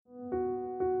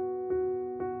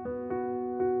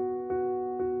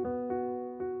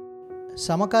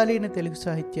సమకాలీన తెలుగు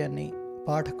సాహిత్యాన్ని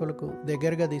పాఠకులకు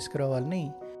దగ్గరగా తీసుకురావాలని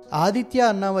ఆదిత్య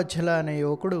అన్నావచ్చల అనే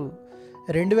యువకుడు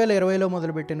 2020లో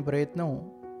మొదలుపెట్టిన ప్రయత్నం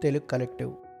తెలుగు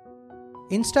కలెక్టివ్.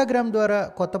 ఇన్స్టాగ్రామ్ ద్వారా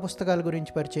కొత్త పుస్తకాల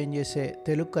గురించి పరిచయం చేసే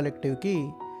తెలుగు కలెక్టివ్కి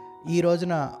ఈ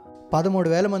రోజున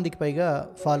 13,000 మందికి పైగా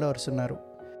ఫాలోవర్స్ ఉన్నారు.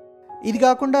 ఇది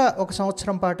కాకుండా 1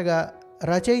 సంవత్సరం పాటుగా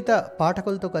రచయిత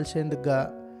పాఠకులతో కలిసేందుకుగా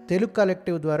తెలుగు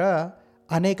కలెక్టివ్ ద్వారా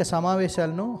అనేక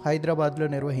సమావేశాలను హైదరాబాద్లో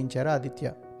నిర్వహించారు ఆదిత్య.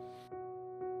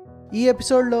 ఈ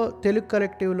ఎపిసోడ్లో తెలుగు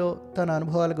కలెక్టివ్లో తన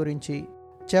అనుభవాల గురించి,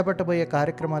 చేపట్టబోయే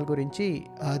కార్యక్రమాల గురించి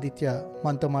ఆదిత్య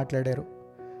మనతో మాట్లాడారు.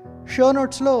 Show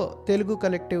నోట్స్లో Telugu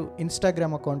collective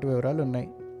Instagram account వివరాలు ఉన్నాయి.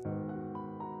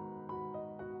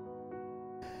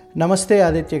 నమస్తే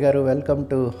ఆదిత్య గారు, వెల్కమ్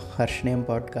టు హర్షనేమ్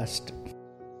పాడ్కాస్ట్.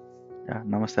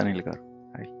 నమస్తే అనిల్ గారు.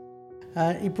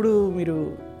 ఇప్పుడు మీరు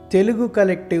తెలుగు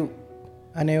కలెక్టివ్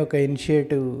అనే ఒక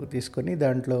ఇనిషియేటివ్ తీసుకొని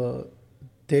దాంట్లో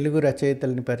తెలుగు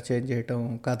రచయితల్ని పరిచయం చేయటం,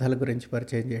 కథల గురించి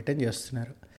పరిచయం చేయటం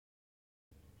చేస్తున్నారు.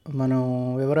 మనం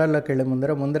వివరాల్లోకి వెళ్ళే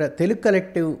ముందర తెలుగు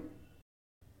కలెక్టివ్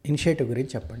ఇనిషియేటివ్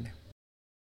గురించి చెప్పండి.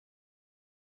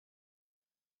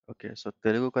 ఓకే, సో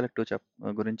తెలుగు కలెక్టివ్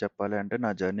గురించి చెప్పాలి అంటే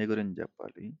నా జర్నీ గురించి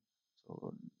చెప్పాలి. సో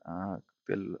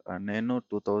నేను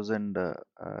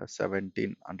 2017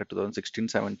 అంటే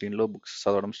 2016-17లో బుక్స్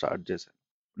చదవడం స్టార్ట్ చేశాను.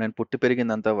 నేను పుట్టి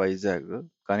పెరిగిందంతా వైజాగ్,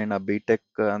 కానీ నా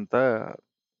బీటెక్ అంతా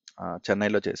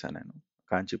చెన్నైలో చేశాను, నేను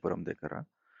కాంచీపురం దగ్గర.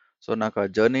 సో నాకు ఆ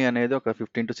జర్నీ అనేది ఒక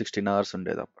 15 to 16 అవర్స్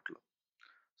ఉండేది అప్పట్లో.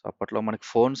 సో అప్పట్లో మనకి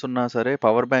ఫోన్స్ ఉన్నా సరే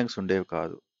పవర్ బ్యాంక్స్ ఉండేవి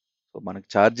కాదు. సో మనకి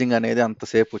ఛార్జింగ్ అనేది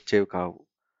అంతసేపు వచ్చేవి కావు.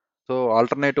 సో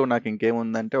ఆల్టర్నేటివ్ నాకు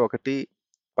ఇంకేముందంటే, ఒకటి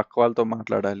పక్క వాళ్ళతో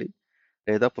మాట్లాడాలి,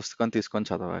 లేదా పుస్తకం తీసుకొని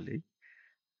చదవాలి.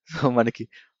 సో మనకి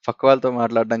పక్క వాళ్ళతో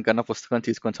మాట్లాడడం కన్నా పుస్తకం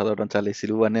తీసుకొని చదవడం చాలా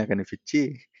సులువు అని నాకు అనిపించి,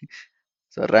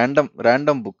 సో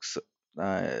ర్యాండమ్ బుక్స్,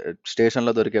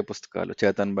 స్టేషన్లో దొరికే పుస్తకాలు,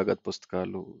 చేతన్ భగత్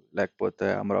పుస్తకాలు, లేకపోతే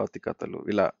అమరావతి కథలు,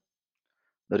 ఇలా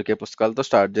దొరికే పుస్తకాలతో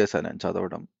స్టార్ట్ చేశాను నేను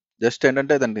చదవడం. జస్ట్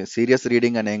ఏంటంటే దాన్ని సీరియస్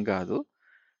రీడింగ్ అనేం కాదు,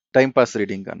 టైంపాస్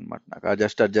రీడింగ్ అనమాట. నాకు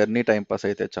జస్ట్ ఆ జర్నీ టైంపాస్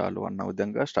అయితే చాలు అన్న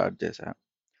విధంగా స్టార్ట్ చేశాను.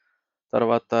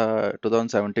 తర్వాత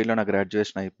 2017లో నా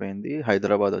గ్రాడ్యుయేషన్ అయిపోయింది,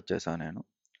 హైదరాబాద్ వచ్చేసాను నేను.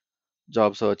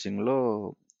 జాబ్ సర్చింగ్లో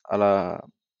అలా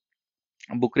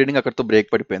బుక్ రీడింగ్ అక్కడితో బ్రేక్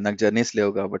పడిపోయింది. నాకు జర్నీస్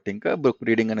లేవు కాబట్టి ఇంకా బుక్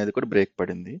రీడింగ్ అనేది కూడా బ్రేక్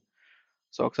పడింది.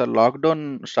 సో ఒకసారి లాక్డౌన్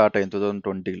స్టార్ట్ అయింది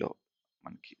 2020లో,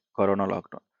 మనకి కరోనా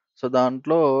లాక్డౌన్. సో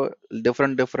దాంట్లో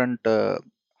డిఫరెంట్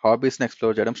హాబీస్ని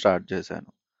ఎక్స్ప్లోర్ చేయడం స్టార్ట్ చేశాను.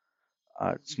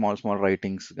 స్మాల్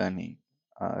రైటింగ్స్ కానీ,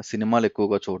 సినిమాలు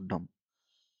ఎక్కువగా చూడడం,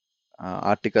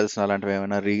 ఆర్టికల్స్ అలాంటివి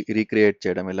ఏమైనా రీక్రియేట్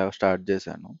చేయడం, ఇలా స్టార్ట్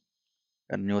చేశాను.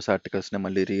 న్యూస్ ఆర్టికల్స్ని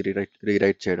మళ్ళీ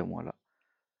రీరైట్ చేయడం అలా.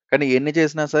 కానీ ఎన్ని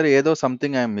చేసినా సరే ఏదో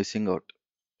సంథింగ్ ఐఎమ్ మిస్సింగ్ అవుట్.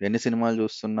 ఎన్ని సినిమాలు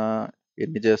చూస్తున్నా,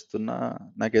 ఎన్ని చేస్తున్నా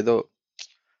నాకేదో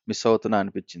మిస్ అవుతున్నా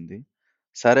అనిపించింది.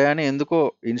 సరే అని ఎందుకో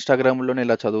ఇన్స్టాగ్రామ్లోనే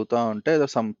ఇలా చదువుతూ ఉంటే ఏదో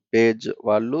సమ్ పేజ్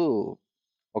వాళ్ళు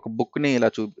ఒక బుక్ని ఇలా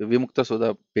విముక్త సుధా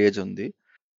పేజ్ ఉంది,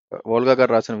 ఓల్గా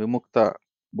గారు రాసిన విముక్త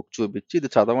బుక్ చూపించి ఇది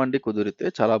చదవండి కుదిరితే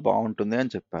చాలా బాగుంటుంది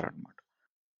అని చెప్పారనమాట.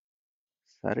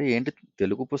 సరే ఏంటి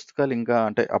తెలుగు పుస్తకాలు ఇంకా,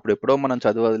 అంటే అప్పుడు ఎప్పుడో మనం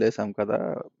చదివి వదిలేసాం కదా,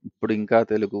 ఇప్పుడు ఇంకా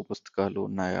తెలుగు పుస్తకాలు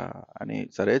ఉన్నాయా అని,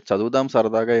 సరే చదువుదాం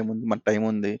సరదాగా, ఏముంది మన టైం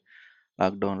ఉంది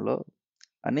లాక్డౌన్లో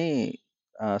అని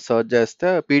సర్చ్ చేస్తే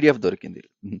పీడిఎఫ్ దొరికింది.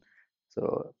 సో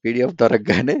పీడిఎఫ్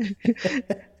దొరకగానే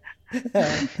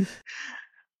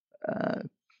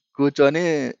కూర్చొని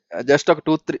జస్ట్ ఒక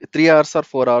 3 hours or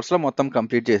 4 hours మొత్తం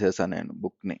కంప్లీట్ చేసేసాను నేను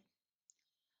బుక్ని.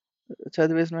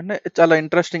 చదివేసిన వెంటనే చాలా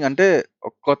ఇంట్రెస్టింగ్, అంటే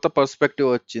ఒక కొత్త పర్స్పెక్టివ్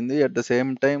వచ్చింది. అట్ ద సేమ్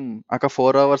టైం ఒక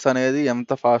 4 hours అనేది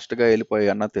ఎంత ఫాస్ట్గా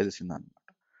వెళ్ళిపోయాయి అన్నది తెలిసింది అనమాట.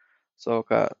 సో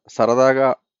ఒక సరదాగా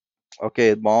ఓకే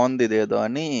బాగుంది ఇదేదో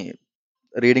అని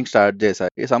రీడింగ్ స్టార్ట్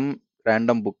చేశాను. సమ్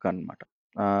ర్యాండమ్ బుక్ అనమాట,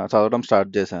 చదవడం స్టార్ట్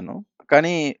చేశాను.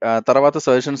 కానీ తర్వాత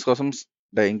సజెషన్స్ కోసం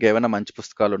ఇంకేమైనా మంచి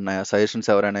పుస్తకాలు ఉన్నాయా, సజెషన్స్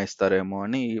ఎవరైనా ఇస్తారేమో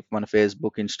అని మన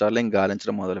ఫేస్బుక్, ఇన్స్టాలో ఇంకా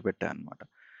గాలించడం మొదలుపెట్టాను అనమాట.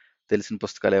 తెలిసిన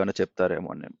పుస్తకాలు ఏమైనా చెప్తారేమో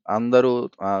అని. అందరూ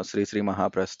శ్రీ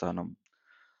మహాప్రస్థానం,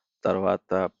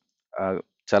 తర్వాత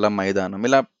చలం మైదానం,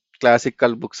 ఇలా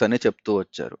క్లాసికల్ బుక్స్ అని చెప్తూ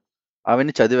వచ్చారు.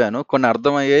 అవన్నీ చదివాను, కొన్ని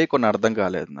అర్థమయ్యాయి, కొన్ని అర్థం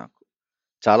కాలేదు. నాకు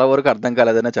చాలా వరకు అర్థం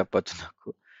కాలేదనే చెప్పచ్చు నాకు.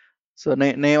 సో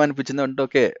నేనేమనిపించింది అంటే,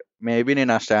 ఓకే మేబీ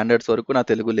నేను ఆ స్టాండర్డ్స్ వరకు నా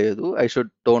తెలుగు లేదు, ఐ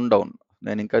షుడ్ టోన్ డౌన్.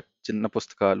 నేను ఇంకా చిన్న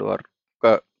పుస్తకాలు ఆర్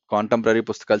కాంటెంపరీ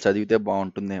పుస్తకాలు చదివితే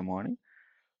బాగుంటుందేమో అని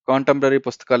కాంటెంపరీ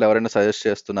పుస్తకాలు ఎవరైనా సజెస్ట్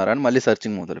చేస్తున్నారని మళ్ళీ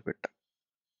సర్చింగ్ మొదలుపెట్టా.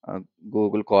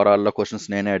 గూగుల్ కోరాల్లో క్వశ్చన్స్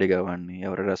నేనే అడిగేవాడిని,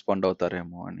 ఎవరు రెస్పాండ్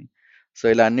అవుతారేమో అని. సో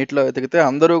ఇలా అన్నిట్లో వెతికితే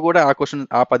అందరూ కూడా ఆ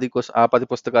 10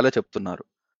 పుస్తకాలే చెప్తున్నారు.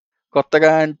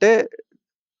 కొత్తగా అంటే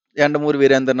యండమూరి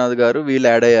వీరేంద్రనాథ్ గారు వీళ్ళు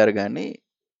యాడ్ అయ్యారు, కానీ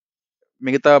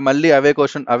మిగతా మళ్ళీ అవే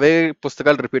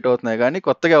పుస్తకాలు రిపీట్ అవుతున్నాయి, కానీ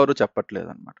కొత్తగా ఎవరు చెప్పట్లేదు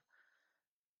అనమాట.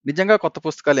 నిజంగా కొత్త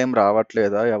పుస్తకాలు ఏం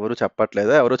రావట్లేదా, ఎవరు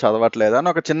చెప్పట్లేదా, ఎవరు చదవట్లేదా అని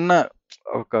ఒక చిన్న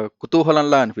ఒక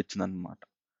కుతూహలంలా అనిపించింది అనమాట.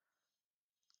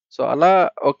 సో అలా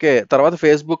ఓకే. తర్వాత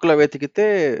ఫేస్బుక్లో వెతికితే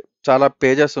చాలా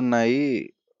పేజెస్ ఉన్నాయి,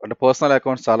 అంటే పర్సనల్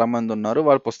అకౌంట్స్ చాలా మంది ఉన్నారు,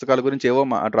 వాళ్ళ పుస్తకాల గురించి ఏవో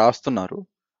రాస్తున్నారు.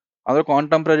 అందులో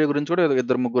కాంటెంపరరీ గురించి కూడా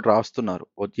ఇద్దరు ముగ్గురు రాస్తున్నారు,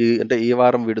 అంటే ఈ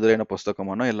వారం విడుదలైన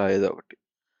పుస్తకమనో ఇలా ఏదో ఒకటి.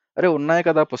 అరే ఉన్నాయి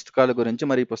కదా పుస్తకాల గురించి,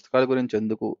 మరి ఈ పుస్తకాల గురించి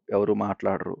ఎందుకు ఎవరు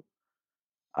మాట్లాడరు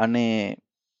అనే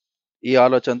ఈ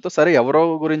ఆలోచనతో, సరే ఎవరో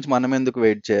గురించి మనం ఎందుకు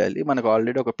వెయిట్ చేయాలి, మనకు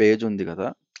ఆల్రెడీ ఒక పేజ్ ఉంది కదా.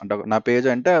 అంటే నా పేజ్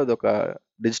అంటే అది ఒక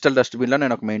డిజిటల్ డస్ట్బిన్లో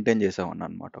నేను ఒక మెయింటైన్ చేసా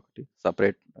ఉన్నాను అనమాట, ఒకటి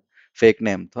separate fake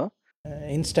నేమ్తో.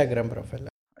 Instagram profile.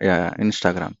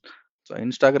 Instagram. So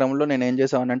ఇన్స్టాగ్రామ్లో నేను ఏం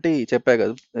చేసామనంటే చెప్పా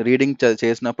కదా, రీడింగ్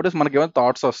చేసినప్పుడు మనకి ఏమైనా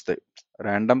థాట్స్ వస్తాయి,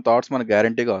 ర్యాండమ్ థాట్స్ మనకు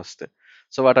గ్యారంటీగా వస్తాయి.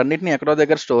 సో వాటన్నిటిని ఎక్కడో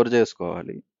దగ్గర స్టోర్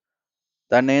చేసుకోవాలి.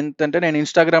 దాన్ని ఏంటంటే నేను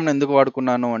ఇన్స్టాగ్రామ్ ఎందుకు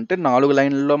వాడుకున్నాను అంటే 4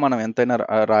 లైన్లలో మనం ఎంతైనా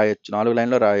రాయొచ్చు, 4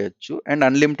 లైన్లో రాయొచ్చు, అండ్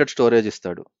అన్లిమిటెడ్ స్టోరేజ్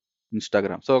ఇస్తాడు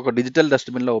ఇన్స్టాగ్రామ్. సో ఒక డిజిటల్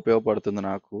డస్ట్బిన్లో ఉపయోగపడుతుంది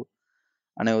నాకు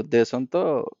అనే ఉద్దేశంతో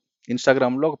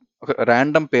ఇన్స్టాగ్రామ్లో ఒక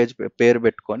ర్యాండమ్ పేరు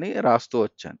పెట్టుకొని రాస్తూ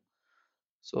వచ్చాను.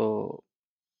 సో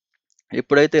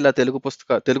ఎప్పుడైతే ఇలా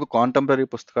తెలుగు కాంటెంపరరీ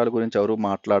పుస్తకాల గురించి ఎవరు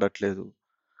మాట్లాడట్లేదు,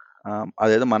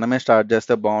 అదేదో మనమే స్టార్ట్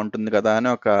చేస్తే బాగుంటుంది కదా అని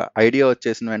ఒక ఐడియా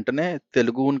వచ్చేసిన వెంటనే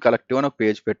తెలుగు కలెక్టివ్ అని ఒక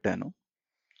పేజ్ పెట్టాను.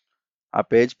 ఆ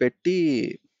పేజ్ పెట్టి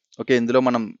ఓకే, ఇందులో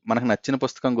మనకు నచ్చిన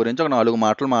పుస్తకం గురించి ఒక 4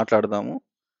 మాటలు మాట్లాడదాము,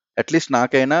 అట్లీస్ట్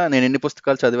నాకైనా నేను ఎన్ని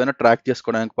పుస్తకాలు చదివానో ట్రాక్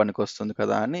చేసుకోవడానికి పనికొస్తుంది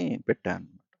కదా అని పెట్టాను.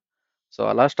 సో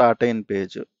అలా స్టార్ట్ అయిన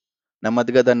పేజ్.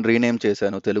 నెమ్మదిగా దాన్ని రీనేమ్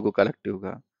చేశాను తెలుగు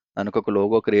కలెక్టివ్గా. దానికి ఒక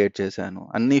లోగో క్రియేట్ చేశాను.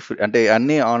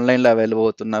 అన్నీ ఆన్లైన్లో అవైలబుల్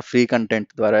అవుతున్న ఫ్రీ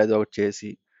కంటెంట్ ద్వారా ఏదో ఒకటి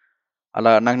చేసి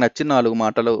అలా నాకు నచ్చిన 4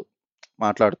 మాటలు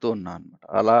మాట్లాడుతూ ఉన్నాను అనమాట.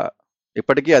 అలా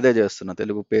ఇప్పటికీ అదే చేస్తున్నా,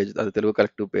 తెలుగు పేజ్, అది తెలుగు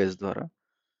కలెక్టివ్ పేజ్ ద్వారా.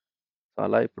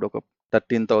 అలా ఇప్పుడు ఒక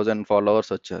 13,000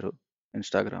 ఫాలోవర్స్ వచ్చారు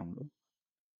ఇన్స్టాగ్రామ్లో.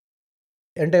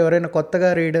 అంటే ఎవరైనా కొత్తగా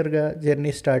రీడర్గా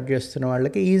జర్నీ స్టార్ట్ చేస్తున్న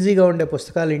వాళ్ళకి ఈజీగా ఉండే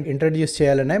పుస్తకాలు ఇంట్రడ్యూస్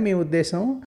చేయాలనే మీ ఉద్దేశం,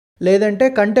 లేదంటే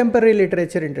కంటెంపరీ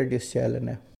లిటరేచర్ ఇంట్రడ్యూస్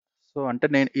చేయాలనే? సో అంటే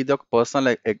ఇది ఒక పర్సనల్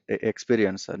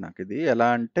ఎక్స్పీరియన్స్ నాకు. ఇది ఎలా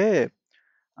అంటే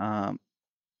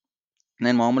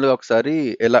నేను మామూలుగా ఒకసారి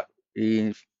ఎలా ఈ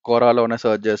కోరాలోనే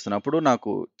సర్చ్ చేస్తున్నప్పుడు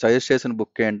నాకు సజెస్ట్ చేసిన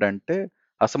బుక్ ఏంటంటే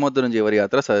అసముద్రం జీవరి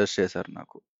యాత్ర సజెస్ట్ చేశారు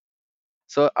నాకు.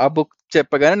 సో ఆ బుక్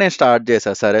చెప్పగానే నేను స్టార్ట్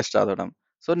చేశాను సరే చదవడం.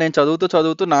 సో నేను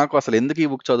చదువుతూ నాకు అసలు ఎందుకు ఈ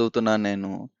బుక్ చదువుతున్నాను నేను,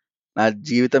 నా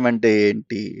జీవితం అంటే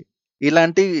ఏంటి,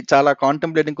 ఇలాంటి చాలా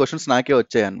కాంటెంప్లేటింగ్ క్వశ్చన్స్ నాకే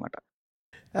వచ్చాయి అనమాట.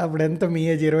 అప్పుడు ఎంత మీ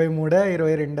ఏజ్? 23,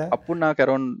 22? అప్పుడు నాకు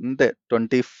అరౌండ్ అంతే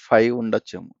 25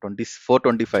 ఉండొచ్చేమో, 24,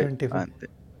 25 అంతే.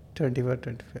 24,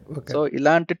 25. ఓకే. సో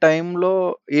ఇలాంటి టైంలో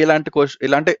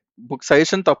ఇలాంటి బుక్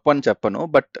సజెషన్ తప్పు అని చెప్పను,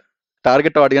 బట్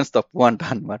టార్గెట్ ఆడియన్స్ తప్పు అంటా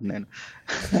అనమాట నేను.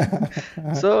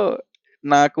 సో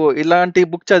నాకు ఇలాంటి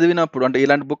బుక్ చదివినప్పుడు, అంటే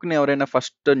ఇలాంటి బుక్ని ఎవరైనా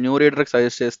ఫస్ట్ న్యూ రీడర్కి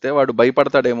సజెస్ట్ చేస్తే వాడు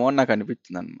భయపడతాడేమో అని నాకు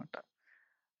అనిపించింది అనమాట.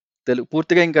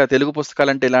 పూర్తిగా ఇంకా తెలుగు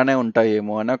పుస్తకాలు అంటే ఇలానే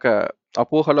ఉంటాయేమో అని ఒక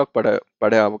అపోహలో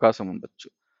పడే అవకాశం ఉండొచ్చు.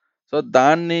 సో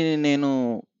దాన్ని నేను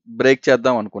బ్రేక్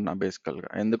చేద్దాం అనుకున్నా బేసికల్గా.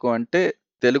 ఎందుకు అంటే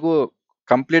తెలుగు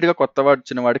కంప్లీట్గా కొత్త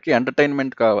వచ్చిన వాడికి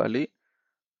ఎంటర్టైన్మెంట్ కావాలి,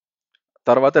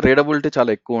 తర్వాత రీడబిలిటీ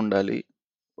చాలా ఎక్కువ ఉండాలి,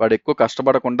 వాడు ఎక్కువ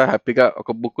కష్టపడకుండా హ్యాపీగా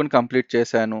ఒక బుక్ని కంప్లీట్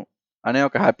చేశాను అనే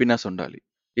ఒక హ్యాపీనెస్ ఉండాలి.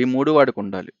 ఈ 3 వాడికి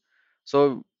ఉండాలి. సో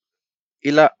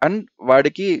ఇలా అండ్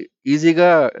వాడికి ఈజీగా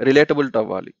రిలేటబుల్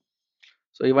అవ్వాలి.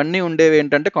 సో ఇవన్నీ ఉండేవి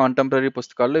ఏంటంటే కాంటెంపరరీ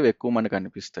పుస్తకాల్లో ఇవి ఎక్కువ మనకు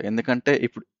అనిపిస్తాయి. ఎందుకంటే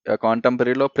ఇప్పుడు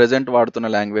కాంటెంపరరీలో ప్రెజెంట్ వాడుతున్న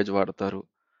లాంగ్వేజ్ వాడతారు,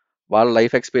 వాళ్ళ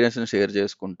లైఫ్ ఎక్స్పీరియన్స్ని షేర్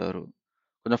చేసుకుంటారు,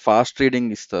 కొంచెం ఫాస్ట్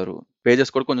రీడింగ్ ఇస్తారు,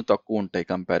 పేజెస్ కూడా కొంచెం తక్కువ ఉంటాయి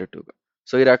కంపారిటివ్గా.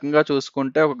 సో ఈ రకంగా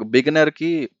చూసుకుంటే ఒక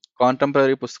బిగినర్కి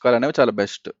కాంటెంపరరీ పుస్తకాలు అనేవి చాలా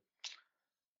బెస్ట్.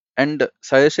 అండ్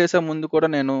సజెస్ట్ చేసే ముందు కూడా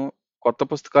నేను కొత్త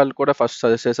పుస్తకాలు కూడా ఫస్ట్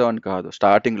సజెస్ట్ చేసేవాడిని కాదు.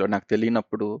 స్టార్టింగ్లో నాకు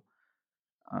తెలియనప్పుడు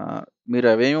మీరు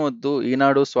అవేమి వద్దు,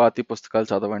 ఈనాడు స్వాతి పుస్తకాలు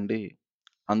చదవండి,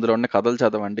 అందులో ఉన్న కథలు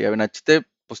చదవండి, అవి నచ్చితే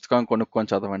పుస్తకం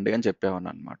కొనుక్కొని చదవండి అని చెప్పేవాడిని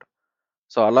అనమాట.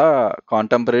 సో అలా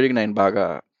కాంటెంపరీకి నేను బాగా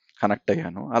కనెక్ట్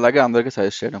అయ్యాను, అలాగే అందరికీ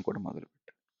సజెస్ట్ చేయడం కూడా మొదలుపెట్టాను.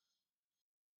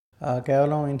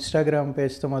 కేవలం ఇన్స్టాగ్రామ్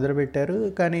పేజ్తో మొదలుపెట్టారు,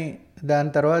 కానీ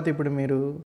దాని తర్వాత ఇప్పుడు మీరు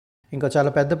ఇంకో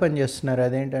చాలా పెద్ద పని చేస్తున్నారు.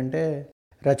 అదేంటంటే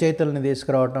రచయితల్ని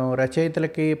తీసుకురావటం,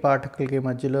 రచయితలకి పాఠకులకి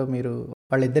మధ్యలో మీరు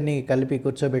వాళ్ళిద్దరిని కలిపి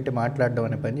కూర్చోబెట్టి మాట్లాడడం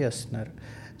అనే పని చేస్తున్నారు.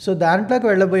 సో దాంట్లోకి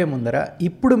వెళ్ళబోయే ముందర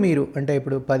ఇప్పుడు మీరు అంటే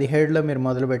ఇప్పుడు 17లో మీరు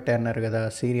మొదలుపెట్టారన్నారు కదా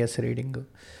సీరియస్ రీడింగ్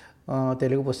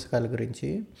తెలుగు పుస్తకాల గురించి.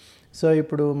 సో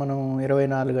ఇప్పుడు మనం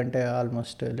 24 అంటే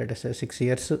ఆల్మోస్ట్ లెటెస్ట్ 6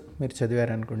 ఇయర్స్ మీరు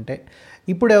చదివారనుకుంటే,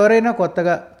 ఇప్పుడు ఎవరైనా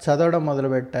కొత్తగా చదవడం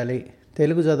మొదలుపెట్టాలి,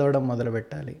 తెలుగు చదవడం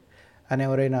మొదలుపెట్టాలి అని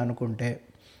ఎవరైనా అనుకుంటే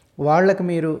వాళ్ళకి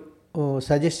మీరు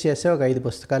సజెస్ట్ చేసే ఒక 5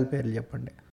 పుస్తకాల పేర్లు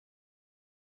చెప్పండి.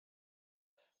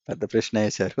 పెద్ద ప్రశ్న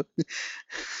వేశారు.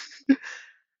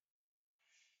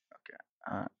 ఓకే,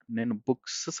 నేను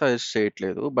బుక్స్ సజెస్ట్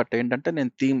చేయట్లేదు. బట్ ఏంటంటే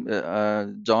నేను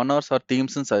జానర్స్ ఆర్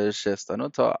థీమ్స్‌ని సజెస్ట్ చేస్తాను.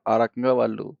 సో, ఆ రకంగా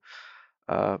వాళ్ళు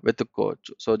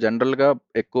వెతుక్కోవచ్చు. సో, జనరల్‌గా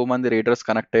ఎక్కువ మంది రీడర్స్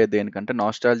కనెక్ట్ అయ్యేది దేనికంటే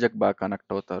నాస్టాల్జియాకి బాగా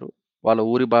కనెక్ట్ అవుతారు. వాళ్ళ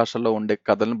ఊరి భాషలో ఉండే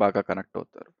కథలను బాగా కనెక్ట్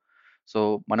అవుతారు. సో,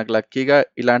 మనకు లక్కీగా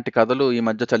ఇలాంటి కథలు ఈ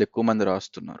మధ్య చాలా ఎక్కువ మంది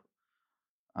రాస్తున్నారు.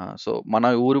 సో, మన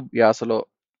ఊరు యాసలో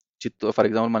ఫర్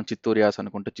ఎగ్జాంపుల్ మన చిత్తూరు యాస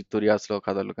అనుకుంటే చిత్తూరు యాసలో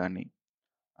కథలు కానీ,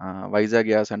 వైజాగ్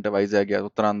యాస అంటే వైజాగ్ యాస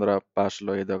ఉత్తరాంధ్ర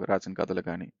భాషలో ఏదో ఒక రాసిన కథలు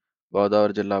కానీ,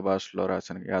 గోదావరి జిల్లా భాషలో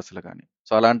రాసిన యాసలు కానీ,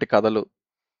 సో అలాంటి కథలు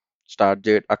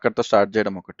అక్కడితో స్టార్ట్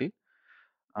చేయడం ఒకటి.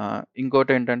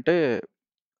 ఇంకోటి ఏంటంటే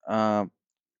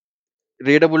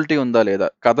రీడబిలిటీ ఉందా లేదా,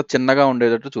 కథ చిన్నగా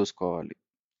ఉండేటట్టు చూసుకోవాలి.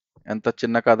 ఎంత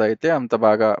చిన్న కథ అయితే అంత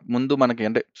బాగా ముందు మనకి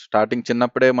అంటే స్టార్టింగ్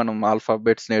చిన్నప్పుడే మనం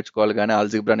ఆల్ఫాబెట్స్ నేర్చుకోవాలి కానీ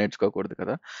ఆల్జీబ్రా నేర్చుకోకూడదు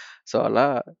కదా. సో అలా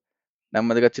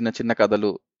నెమ్మదిగా చిన్న చిన్న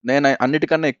కథలు. నేను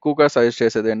అన్నిటికన్నా ఎక్కువగా సజెస్ట్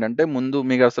చేసేది ఏంటంటే ముందు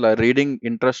మీకు అసలు రీడింగ్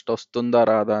ఇంట్రెస్ట్ వస్తుందా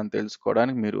రాదా అని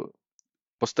తెలుసుకోవడానికి మీరు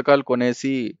పుస్తకాలు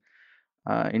కొనేసి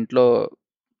ఇంట్లో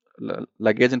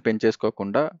లగేజ్ని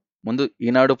పెంచేసుకోకుండా ముందు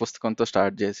ఈనాడు పుస్తకంతో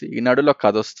స్టార్ట్ చేసి ఈనాడులో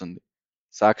కథ వస్తుంది,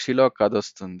 సాక్షిలో కథ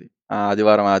వస్తుంది,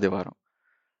 ఆదివారం ఆదివారం.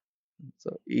 సో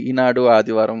ఈనాడు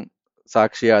ఆదివారం,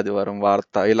 సాక్షి ఆదివారం,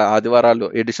 వార్త, ఇలా ఆదివారాలు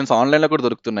ఎడిషన్స్ ఆన్లైన్లో కూడా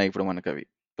దొరుకుతున్నాయి ఇప్పుడు మనకి. అవి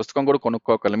పుస్తకం కూడా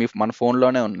కొనుక్కోగలం, మన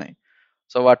ఫోన్లోనే ఉన్నాయి.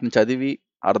 సో వాటిని చదివి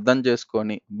అర్థం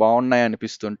చేసుకొని బాగున్నాయి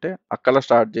అనిపిస్తుంటే అక్కడ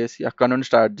నుండి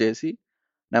స్టార్ట్ చేసి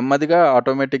నెమ్మదిగా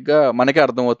ఆటోమేటిక్గా మనకే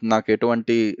అర్థమవుతుంది నాకు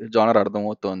ఎటువంటి జానర్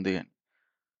అర్థమవుతోంది అని.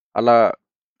 అలా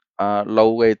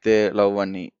లవ్ అయితే లవ్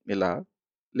అని, ఇలా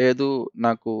లేదు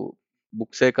నాకు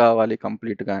బుక్సే కావాలి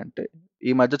కంప్లీట్గా అంటే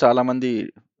ఈ మధ్య చాలామంది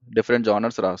డిఫరెంట్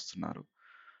జానర్స్ రాస్తున్నారు.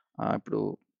 ఇప్పుడు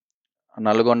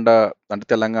నల్గొండ అంటే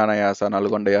తెలంగాణ యాస,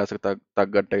 నల్గొండ యాసకు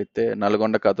తగ్గట్టు అయితే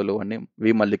నల్గొండ కథలు అని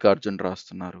వి మల్లికార్జున్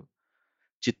రాస్తున్నారు.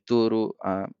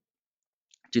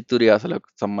 చిత్తూరు యాసలకు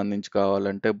సంబంధించి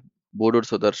కావాలంటే బూడూరు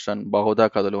సుదర్శన్ బహుదా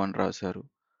కథలు అని రాశారు.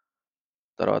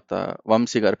 తర్వాత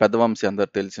వంశీ గారు, పెద్ద వంశీ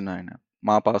అందరు తెలిసిన ఆయన,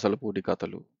 మా పాసలపూడి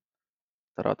కథలు.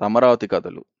 తర్వాత అమరావతి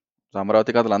కథలు.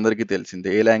 అమరావతి కథలు అందరికీ తెలిసిందే.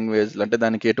 ఏ లాంగ్వేజ్ అంటే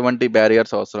దానికి ఎటువంటి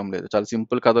బ్యారియర్స్ అవసరం లేదు, చాలా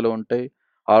సింపుల్ కథలు ఉంటాయి,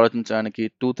 ఆలోచించడానికి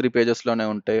 2-3 పేజెస్లోనే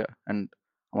ఉంటాయి. అండ్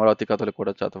అమరావతి కథలు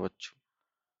కూడా చదవచ్చు.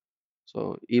 సో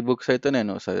ఈ బుక్స్ అయితే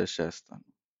నేను సజెస్ట్ చేస్తాను.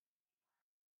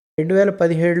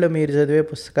 2017లో మీరు చదివే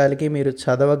పుస్తకాలకి, మీరు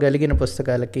చదవగలిగిన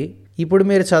పుస్తకాలకి, ఇప్పుడు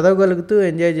మీరు చదవగలుగుతూ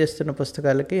ఎంజాయ్ చేస్తున్న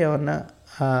పుస్తకాలకి ఏమన్నా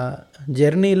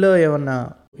జర్నీలో ఏమన్నా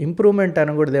ఇంప్రూవ్మెంట్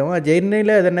అనకూడదేమో, ఆ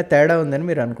జర్నీలో ఏదైనా తేడా ఉందని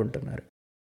మీరు అనుకుంటున్నారు?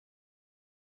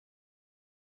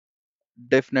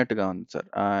 డెఫినెట్గా ఉంది సార్.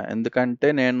 ఎందుకంటే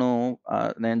నేను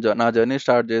నా జర్నీ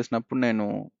స్టార్ట్ చేసినప్పుడు నేను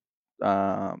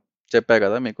చెప్పా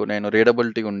కదా మీకు, నేను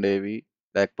రీడబిలిటీ ఉండేవి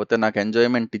లేకపోతే నాకు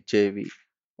ఎంజాయ్మెంట్ ఇచ్చేవి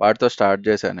వాటితో స్టార్ట్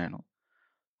చేశాను నేను.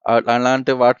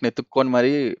 అలాంటి వాటిని ఎత్తుక్కొని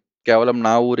మరి కేవలం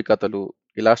నా ఊరి కథలు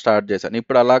ఇలా స్టార్ట్ చేశాను.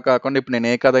 ఇప్పుడు అలా కాకుండా ఇప్పుడు నేను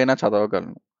ఏ కథ అయినా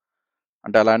చదవగలను.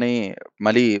 అంటే అలాని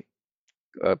మళ్ళీ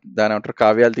దాని ఏమంటారు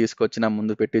కావ్యాలు తీసుకొచ్చి నా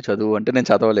ముందు పెట్టి చదువు అంటే నేను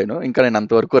చదవలేను, ఇంకా నేను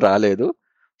అంతవరకు రాలేదు.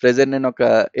 ప్రెజెంట్ నేను ఒక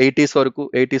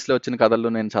 80s లో వచ్చిన కథలు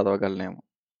నేను చదవగలనేమో.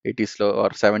 80sలో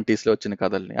ఆర్ 70sలో వచ్చిన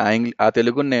కథల్ని ఆ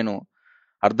తెలుగుని నేను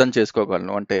అర్థం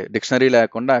చేసుకోగలను. అంటే డిక్షనరీ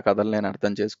లేకుండా ఆ కథలు నేను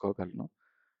అర్థం చేసుకోగలను.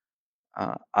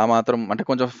 ఆ మాత్రం అంటే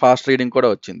కొంచెం ఫాస్ట్ రీడింగ్ కూడా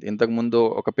వచ్చింది. ఇంతకుముందు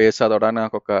ఒక పేజ్ చదవడానికి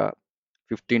నాకు ఒక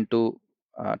 10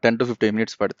 to 15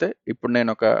 మినిట్స్ పడితే ఇప్పుడు నేను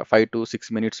ఒక 5 to 6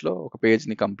 మినిట్స్లో ఒక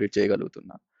పేజ్ని కంప్లీట్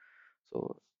చేయగలుగుతున్నా. సో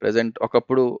ప్రెజెంట్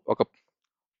ఒకప్పుడు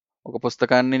ఒక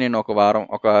పుస్తకాన్ని నేను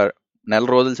ఒక నెల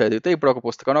రోజులు చదివితే ఇప్పుడు ఒక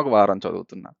పుస్తకాన్ని ఒక వారం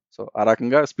చదువుతున్నా. సో ఆ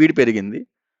రకంగా స్పీడ్ పెరిగింది.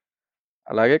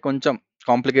 అలాగే కొంచెం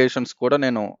కాంప్లికేషన్స్ కూడా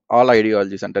నేను ఆల్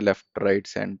ఐడియాలజీస్ అంటే లెఫ్ట్ రైట్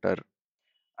సెంటర్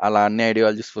అలా అన్ని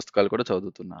ఐడియాలజీస్ పుస్తకాలు కూడా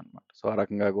చదువుతున్నాను అనమాట. సో ఆ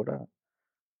రకంగా కూడా.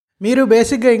 మీరు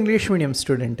బేసిక్గా ఇంగ్లీష్ మీడియం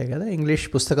స్టూడెంటే కదా? ఇంగ్లీష్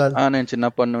పుస్తకాలు నేను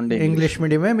చిన్నప్పటి నుండి ఇంగ్లీష్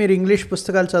మీడియమే. మీరు ఇంగ్లీష్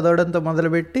పుస్తకాలు చదవడంతో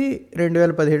మొదలుపెట్టి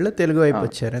 2017లో తెలుగు వైపు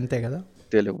వచ్చారు, అంతే కదా?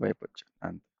 తెలుగు వైపు వచ్చాను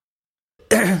అంతే.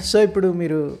 సో ఇప్పుడు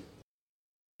మీరు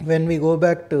when we go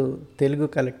back to Telugu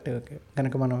collective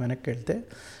కనుక మనం వెనక్కి వెళ్తే,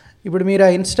 ఇప్పుడు మీరు ఆ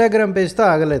ఇన్స్టాగ్రామ్ పేజ్తో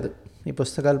ఆగలేదు, ఈ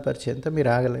పుస్తకాల పరిచయంతో మీరు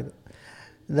ఆగలేదు.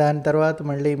 దాని తర్వాత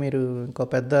మళ్ళీ మీరు ఇంకో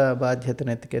పెద్ద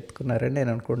బాధ్యతను ఎత్తుకెత్తుకున్నారని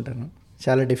నేను అనుకుంటాను.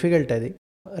 చాలా డిఫికల్ట్ అది.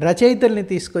 రచయితల్ని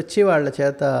తీసుకొచ్చి వాళ్ళ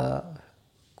చేత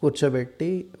కూర్చోబెట్టి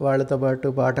వాళ్ళతో పాటు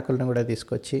పాఠకులను కూడా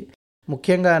తీసుకొచ్చి,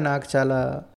 ముఖ్యంగా నాకు చాలా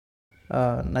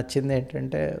నచ్చింది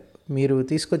ఏంటంటే మీరు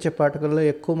తీసుకొచ్చే పాఠకుల్లో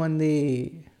ఎక్కువ మంది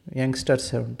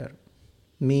యంగ్స్టర్సే ఉంటారు,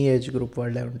 మీ ఏజ్ గ్రూప్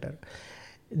వాళ్ళే ఉంటారు.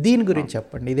 దీని గురించి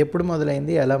చెప్పండి. ఇది ఎప్పుడు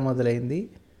మొదలైంది, ఎలా మొదలైంది,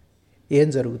 ఏం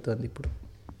జరుగుతుంది ఇప్పుడు?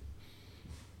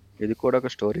 ఇది కూడా ఒక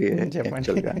స్టోరీ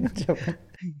చెప్పండి.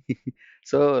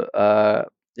 సో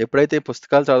ఎప్పుడైతే ఈ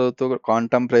పుస్తకాలు చదువుతూ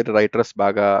కాంటెంపరీ రైటర్స్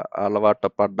బాగా అలవాటు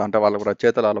పడ్డా, అంటే వాళ్ళ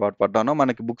రచయితలు అలవాటు పడ్డానో,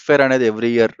 మనకి బుక్ ఫేర్ అనేది every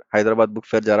year Hyderabad book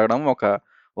fair జరగడం ఒక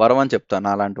వరం అని చెప్తాను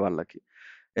అలాంటి వాళ్ళకి.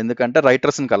 ఎందుకంటే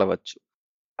రైటర్స్ని కలవచ్చు.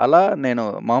 అలా నేను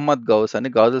మొహమ్మద్ గౌస్ అని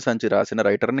గాజుల్ సంచి రాసిన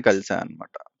రైటర్ని కలిసాను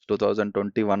అనమాట.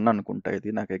 2021 అనుకుంటా, ఇది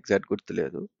నాకు ఎగ్జాక్ట్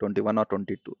గుర్తులేదు, 21 ఆర్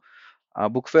 22. ఆ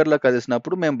బుక్ ఫేర్లో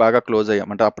కలిసినప్పుడు మేము బాగా క్లోజ్ అయ్యాం.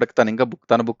 అంటే అప్పటికి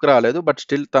తన బుక్ రాలేదు, బట్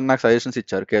స్టిల్ తను నాకు సజెషన్స్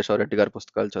ఇచ్చారు. కేశవ రెడ్డి గారి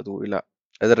పుస్తకాలు చదువు, ఇలా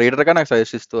యాజ్ రీడర్గా నాకు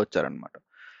సజెస్ట్ ఇస్తూ వచ్చారనమాట.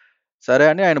 సరే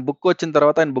అని ఆయన బుక్ వచ్చిన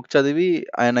తర్వాత ఆయన బుక్ చదివి,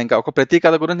 ఆయన ఇంకా ఒక ప్రతి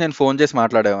కథ గురించి నేను ఫోన్ చేసి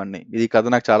మాట్లాడేవాడిని. ఇది కథ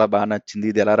నాకు చాలా బాగా నచ్చింది,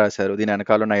 ఇది ఎలా రాశారు, దీని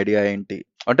వెనకాల ఉన్న ఐడియా ఏంటి.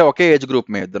 అంటే ఒకే ఏజ్ గ్రూప్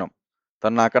మేము ఇద్దరం,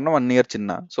 తను నాకన్నా 1 year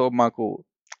చిన్న. సో మాకు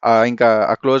ఇంకా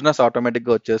ఆ క్లోజ్నెస్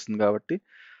ఆటోమేటిక్గా వచ్చేస్తుంది కాబట్టి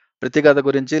ప్రతి కథ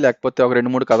గురించి, లేకపోతే ఒక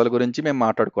 2-3 కథల గురించి మేము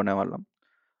మాట్లాడుకునే వాళ్ళం.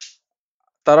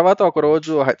 తర్వాత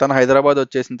ఒకరోజు తను హైదరాబాద్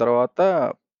వచ్చేసిన తర్వాత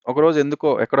ఒకరోజు ఎందుకో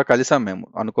ఎక్కడో కలిసాం మేము,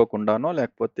 అనుకోకుండానో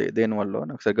లేకపోతే దేనివల్ల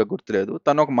నాకు సరిగ్గా గుర్తులేదు.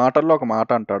 తను ఒక మాటల్లో ఒక మాట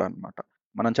అంటాడు అనమాట.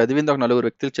 మనం చదివింది ఒక 4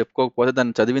 వ్యక్తులు చెప్పుకోకపోతే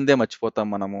దాన్ని చదివిందే మర్చిపోతాం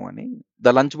మనము అని.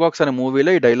 ద లంచ్ బాక్స్ అనే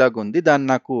మూవీలో ఈ డైలాగ్ ఉంది. దాన్ని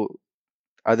నాకు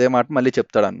అదే మాట మళ్ళీ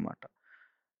చెప్తాడు అనమాట.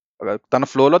 తన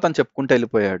ఫ్లోలో తను చెప్పుకుంటూ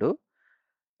వెళ్ళిపోయాడు.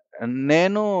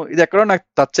 నేను ఇది ఎక్కడో నాకు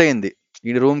టచ్ అయింది.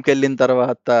 ఈ రూమ్కి వెళ్ళిన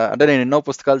తర్వాత, అంటే నేను ఎన్నో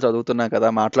పుస్తకాలు చదువుతున్నా కదా,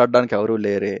 మాట్లాడడానికి ఎవరూ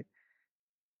లేరే.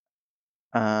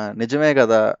 నిజమే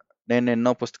కదా, నేను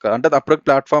ఎన్నో పుస్తకాలు, అంటే అప్పుడు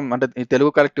ప్లాట్ఫామ్, అంటే ఈ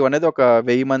తెలుగు కలెక్టివ్ అనేది ఒక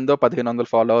 1000 మందో 1500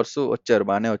 ఫాలోవర్స్ వచ్చారు,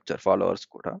 బాగానే వచ్చారు ఫాలోవర్స్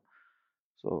కూడా.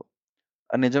 సో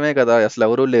నిజమే కదా, అసలు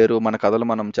ఎవరూ లేరు మన కథలు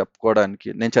మనం చెప్పుకోవడానికి,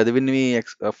 నేను చదివినవి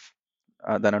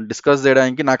దాన్ని డిస్కస్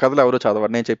చేయడానికి. నా కథలు ఎవరు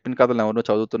చదవరు, నేను చెప్పిన కథలు ఎవరు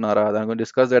చదువుతున్నారా దాని గురించి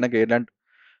డిస్కస్ చేయడానికి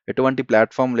ఎటువంటి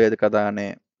ప్లాట్ఫామ్ లేదు కదా అనే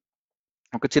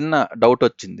ఒక చిన్న డౌట్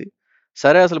వచ్చింది.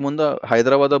 సరే అసలు ముందు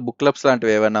హైదరాబాద్లో బుక్ క్లబ్స్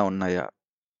లాంటివి ఏమైనా ఉన్నాయా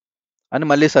అని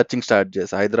మళ్ళీ సర్చింగ్ స్టార్ట్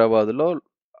చేశా. హైదరాబాద్లో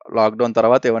లాక్డౌన్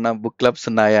తర్వాత ఏమైనా బుక్ క్లబ్స్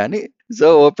ఉన్నాయా అని. సో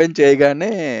ఓపెన్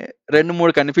చేయగానే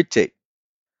 2-3 కనిపించాయి.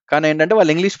 కానీ ఏంటంటే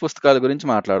వాళ్ళు ఇంగ్లీష్ పుస్తకాల గురించి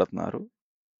మాట్లాడుతున్నారు.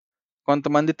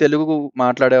 కొంతమంది తెలుగు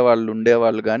మాట్లాడే వాళ్ళు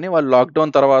ఉండేవాళ్ళు, కానీ వాళ్ళు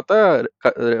లాక్డౌన్ తర్వాత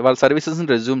వాళ్ళ సర్వీసెస్ని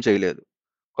రెజ్యూమ్ చేయలేదు,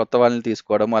 కొత్త వాళ్ళని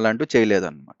తీసుకోవడం అలాంటివి చేయలేదు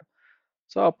అనమాట.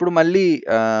 సో అప్పుడు మళ్ళీ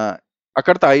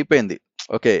అక్కడితో అయిపోయింది.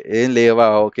 ఓకే ఏం లేవా,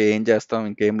 ఓకే ఏం చేస్తాం,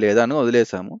 ఇంకేం లేదా అని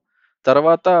వదిలేసాము.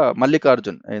 తర్వాత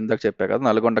మల్లికార్జున్, ఇందాక చెప్పా కదా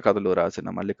నల్గొండ కథలు రాసిన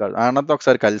మల్లికార్జున్, ఆయనతో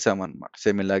ఒకసారి కలిసామన్నమాట.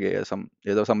 సెమిలాగే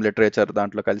ఏదో సమ్ లిటరేచర్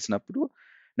దాంట్లో కలిసినప్పుడు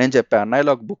నేను చెప్పాను, అన్న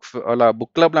ఇలా ఒక అలా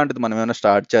బుక్ క్లబ్ లాంటిది మనం ఏమైనా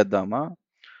స్టార్ట్ చేద్దామా,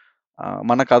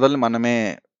 మన కథల్ని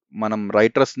మనం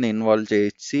రైటర్స్ని ఇన్వాల్వ్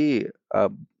చేసి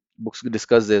బుక్స్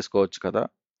డిస్కస్ చేసుకోవచ్చు కదా,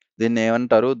 దీన్ని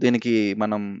ఏమంటారు, దీనికి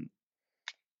మనం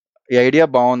ఈ ఐడియా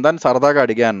బాగుందా అని సరదాగా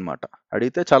అడిగా అనమాట.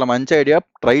 అడిగితే చాలా మంచి ఐడియా,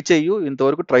 ట్రై చెయ్యు,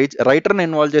 ఇంతవరకు రైటర్ని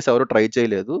ఇన్వాల్వ్ చేసి ఎవరు ట్రై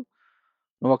చేయలేదు,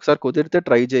 నువ్వు ఒకసారి కుదిరితే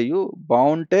ట్రై చెయ్యు,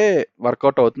 బాగుంటే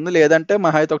వర్కౌట్ అవుతుంది, లేదంటే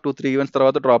మహా అయితే ఒక 2-3 ఈవెంట్స్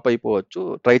తర్వాత డ్రాప్ అయిపోవచ్చు,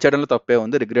 ట్రై చేయడంలో తప్పే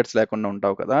ఉంది, రిగ్రెట్స్ లేకుండా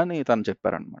ఉంటావు కదా అని తను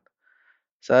చెప్పారనమాట.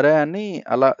 సరే అని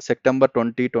అలా సెప్టెంబర్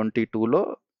 2022లో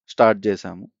స్టార్ట్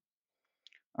చేశాము.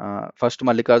 ఫస్ట్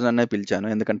మల్లికార్జున్ అనే పిలిచాను,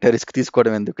 ఎందుకంటే రిస్క్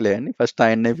తీసుకోవడం ఎందుకులే అని ఫస్ట్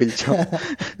ఆయన్నే పిలిచాం.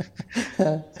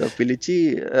 సో పిలిచి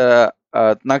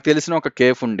నాకు తెలిసిన ఒక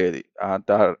కేఫ్ ఉండేది,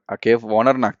 ఆ కేఫ్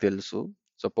ఓనర్ నాకు తెలుసు,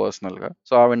 సో పర్సనల్గా.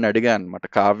 సో ఆవిడని అడిగా అనమాట,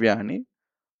 కావ్య అని.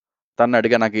 తను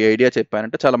అడిగా, నాకు ఈ ఐడియా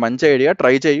చెప్పానంటే చాలా మంచి ఐడియా,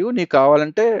 ట్రై చేయు, నీకు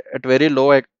కావాలంటే అట్ వెరీ లో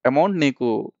అమౌంట్ నీకు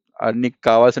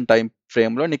కావాల్సిన టైం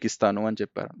ఫ్రేమ్లో నీకు ఇస్తాను అని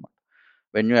చెప్పారనమాట.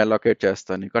 వెన్యూ అలొకేట్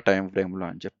చేస్తాను నీకు ఆ టైం ఫ్రేమ్లో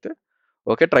అని చెప్తే,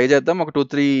 ఓకే ట్రై చేద్దాం, ఒక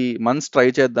 2-3 months ట్రై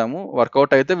చేద్దాము,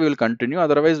 వర్కౌట్ అయితే we will continue,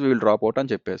 otherwise we will drop out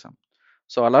అని చెప్పేసాం.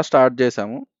 సో అలా స్టార్ట్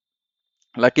చేసాము.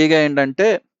 లక్కీగా ఏంటంటే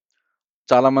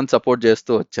చాలా మంది సపోర్ట్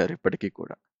చేస్తూ వచ్చారు ఇప్పటికీ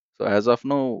కూడా. So as of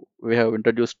no we have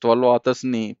introduce 12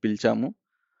 authors-ని పిలిచాము,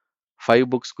 5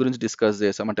 books గురించి డిస్కస్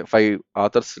చేసాం. అంటే 5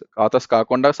 authors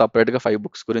కాకుండా సపరేట్గా 5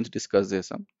 books గురించి డిస్కస్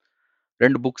చేసాం.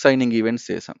 2 book signing ఈవెంట్స్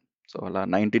చేసాం. సో అలా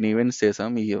 19 ఈవెంట్స్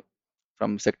చేసాం ఈ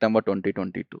ఫ్రమ్ సెప్టెంబర్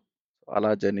 2022. అలా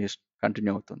జర్నీ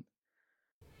కంటిన్యూ అవుతుంది.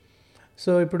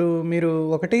 సో ఇప్పుడు మీరు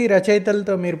ఒకటి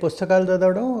రచయితలతో, మీరు పుస్తకాలు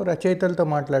చదవడం, రచయితలతో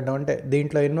మాట్లాడడం, అంటే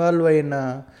దీంట్లో ఇన్వాల్వ్ అయిన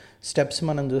స్టెప్స్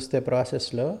మనం చూస్తే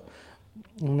ప్రాసెస్లో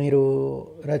మీరు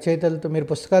రచయితలతో, మీరు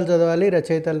పుస్తకాలు చదవాలి,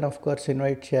 రచయితలను కోర్స్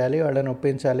ఇన్వైట్ చేయాలి, వాళ్ళని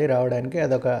ఒప్పించాలి రావడానికి,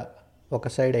 ఒక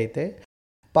సైడ్ అయితే,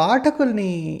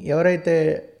 పాఠకుల్ని ఎవరైతే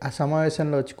ఆ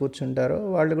సమావేశంలో వచ్చి కూర్చుంటారో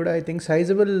వాళ్ళు కూడా ఐ థింక్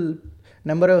సైజబుల్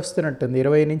నెంబరే వస్తున్నట్టుంది,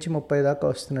 20-30 దాకా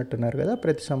వస్తున్నట్టున్నారు కదా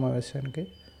ప్రతి సమావేశానికి.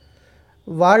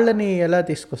 వాళ్ళని ఎలా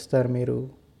తీసుకొస్తారు మీరు,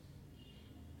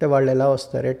 అంటే వాళ్ళు ఎలా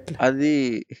వస్తారు, ఎట్లా? అది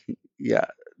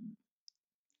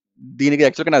దీనికి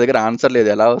యాక్చువల్గా నా దగ్గర ఆన్సర్ లేదు,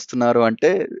 ఎలా వస్తున్నారు అంటే.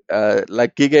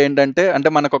 లక్కీగా ఏంటంటే, అంటే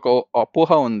మనకు ఒక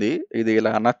అపోహ ఉంది, ఇది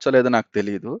ఇలా అనొచ్చలేదో నాకు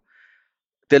తెలియదు,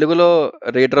 తెలుగులో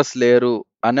రీడర్స్ లేరు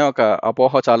అనే ఒక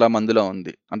అపోహ చాలా మందిలో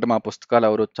ఉంది. అంటే మా పుస్తకాలు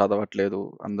ఎవరు చదవట్లేదు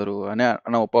అందరూ అనే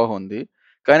అపోహ ఉంది.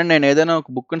 కానీ నేను ఏదైనా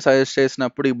ఒక బుక్ని సజెస్ట్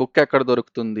చేసినప్పుడు, ఈ బుక్ ఎక్కడ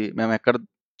దొరుకుతుంది, మేము ఎక్కడ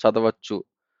చదవచ్చు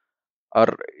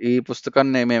ఆర్ ఈ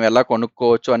పుస్తకాన్ని మేము ఎలా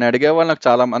కొనుక్కోవచ్చు అని అడిగే వాళ్ళు నాకు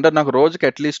చాలా అంటే నాకు రోజుకి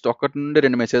అట్లీస్ట్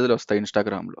 1-2 మెసేజ్లు వస్తాయి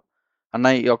ఇన్స్టాగ్రామ్లో. అన్న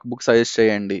ఈ ఒక బుక్ సజెస్ట్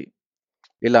చేయండి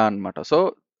ఇలా అన్నమాట. సో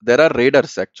దెర్ ఆర్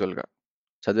రీడర్స్ యాక్చువల్గా,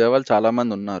 చదివే వాళ్ళు చాలా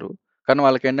మంది ఉన్నారు. కానీ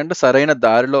వాళ్ళకి ఏంటంటే సరైన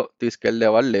దారిలో తీసుకెళ్లే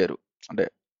వాళ్ళు లేరు. అంటే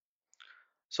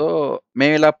సో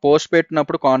మేము ఇలా పోస్ట్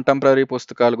పెట్టినప్పుడు కాంటెంపరరీ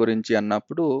పుస్తకాల గురించి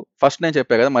అన్నప్పుడు ఫస్ట్ నేను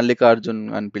చెప్పా కదా మల్లికార్జున్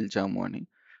అని పిలిచాము అని.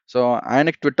 సో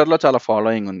ఆయనకి ట్విట్టర్లో చాలా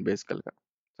ఫాలోయింగ్ ఉంది బేసికల్గా.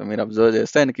 సో మీరు అబ్జర్వ్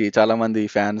చేస్తే ఆయనకి చాలా మంది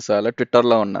ఫ్యాన్స్ అలా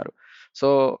ట్విట్టర్లో ఉన్నారు. సో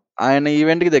ఆయన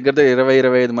ఈవెంట్కి దగ్గర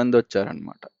 20-25 మంది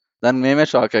వచ్చారనమాట. దానికి మేమే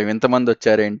షాక్ అయ్యాం, ఎంతమంది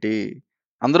వచ్చారేంటి,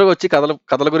 అందరూ వచ్చి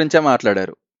కథల గురించే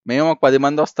మాట్లాడారు. మేము ఒక 10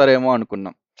 మంది వస్తారేమో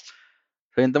అనుకున్నాం.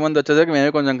 సో ఇంతమంది వచ్చేసరికి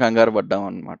మేమే కొంచెం కంగారు పడ్డాం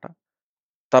అనమాట.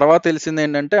 తర్వాత తెలిసింది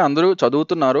ఏంటంటే అందరూ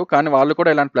చదువుతున్నారు, కానీ వాళ్ళు కూడా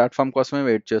ఇలాంటి ప్లాట్ఫామ్ కోసమే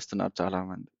వెయిట్ చేస్తున్నారు చాలా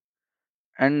మంది.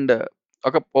 అండ్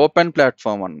ఒక ఓపెన్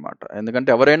ప్లాట్ఫామ్ అన్నమాట, ఎందుకంటే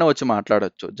ఎవరైనా వచ్చి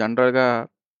మాట్లాడొచ్చు. జనరల్గా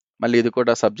మళ్ళీ ఇది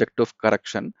కూడా సబ్జెక్ట్ ఆఫ్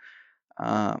కరెక్షన్.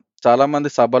 చాలా మంది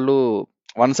సభలు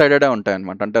వన్ సైడెడే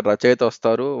ఉంటాయన్నమాట. అంటే రచయిత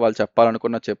వస్తారు, వాళ్ళు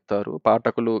చెప్పాలనుకున్న చెప్తారు,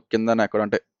 పాఠకులు కిందన ఎక్కడ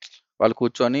అంటే వాళ్ళు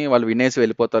కూర్చొని వాళ్ళు వినేసి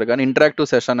వెళ్ళిపోతారు. కానీ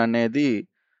ఇంటరాక్టివ్ సెషన్ అనేది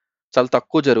చాలా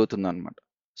తక్కువ జరుగుతుంది అనమాట.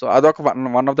 సో అదొక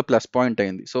one of the plus point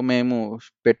అయింది. సో మేము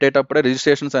పెట్టేటప్పుడే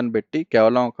రిజిస్ట్రేషన్స్ అని పెట్టి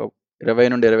కేవలం ఒక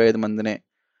 20-25 మందినే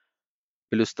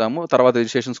పిలుస్తాము, తర్వాత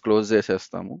రిజిస్ట్రేషన్స్ క్లోజ్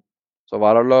చేసేస్తాము. సో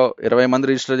వాళ్ళలో 20 మంది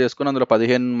రిజిస్టర్ చేసుకుని అందులో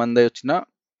 15 మంది వచ్చినా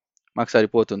మాకు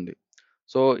సరిపోతుంది.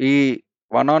 సో ఈ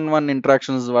వన్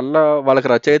ఇంటరాక్షన్స్ వల్ల వాళ్ళకి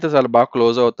రచయిత చాలా బాగా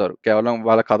క్లోజ్ అవుతారు, కేవలం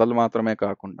వాళ్ళ కథలు మాత్రమే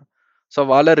కాకుండా. సో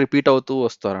వాళ్ళే రిపీట్ అవుతూ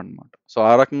వస్తారనమాట. సో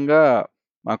ఆ రకంగా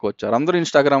మాకు వచ్చారు అందరూ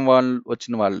ఇన్స్టాగ్రామ్ వాళ్ళు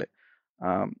వచ్చిన వాళ్ళే.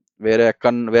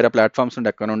 వేరే ప్లాట్ఫామ్స్ నుండి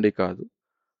ఎక్కడ నుండి కాదు.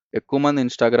 ఎక్కువ మంది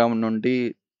ఇన్స్టాగ్రామ్ నుండి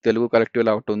తెలుగు కలెక్టివ్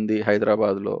ఒకటి ఉంది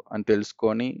హైదరాబాద్లో అని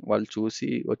తెలుసుకొని వాళ్ళు చూసి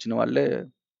వచ్చిన వాళ్ళే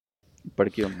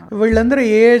ఇప్పటికీ ఉన్నారు. వీళ్ళందరూ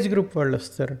ఏ ఏజ్ గ్రూప్ వాళ్ళు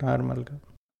వస్తారు నార్మల్గా?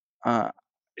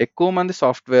 ఎక్కువ మంది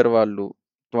సాఫ్ట్వేర్ వాళ్ళు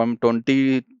ఫ్రమ్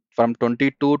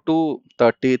 22 to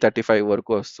 30-35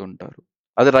 వరకు వస్తుంటారు.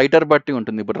 అది రైటర్ బట్టి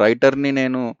ఉంటుంది. ఇప్పుడు రైటర్ని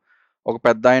నేను ఒక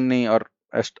పెద్ద ఆయన్ని ఆర్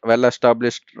వెల్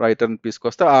ఎస్టాబ్లిష్డ్ రైటర్ని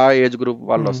తీసుకొస్తే ఆ ఏజ్ గ్రూప్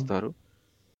వాళ్ళు వస్తారు.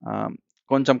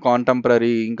 కొంచెం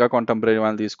ఇంకా కాంటెంపరరీ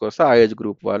వాళ్ళు తీసుకొస్తే ఆ ఏజ్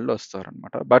గ్రూప్ వాళ్ళు వస్తారు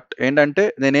అనమాట. బట్ ఏంటంటే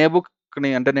నేను ఏ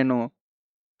బుక్ని అంటే నేను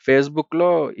ఫేస్బుక్లో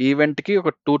ఈవెంట్కి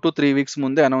ఒక 2-3 వీక్స్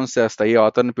ముందే అనౌన్స్ చేస్తా ఈ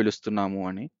ఆథర్ని పిలుస్తున్నాము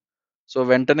అని. సో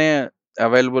వెంటనే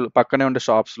అవైలబుల్ పక్కనే ఉండే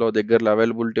షాప్స్లో దగ్గరలో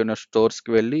అవైలబిలిటీ ఉన్న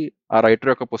స్టోర్స్కి వెళ్ళి ఆ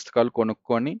రైటర్ యొక్క పుస్తకాలు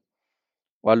కొనుక్కొని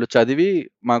వాళ్ళు చదివి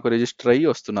మాకు రిజిస్టర్ అయ్యి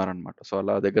వస్తున్నారనమాట. సో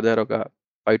అలా దగ్గర ఒక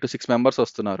 5-6 మెంబర్స్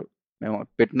వస్తున్నారు. మేము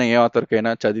పెట్టిన ఏ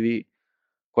ఆథర్కైనా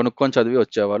కొనుక్కొని చదివి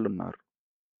వచ్చేవాళ్ళు ఉన్నారు.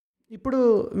 ఇప్పుడు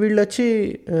వీళ్ళు వచ్చి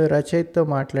రచయితతో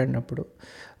మాట్లాడినప్పుడు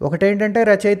ఒకటేంటంటే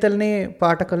రచయితల్ని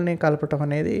పాఠకుల్ని కలపటం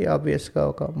అనేది ఆబ్వియస్గా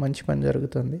ఒక మంచి పని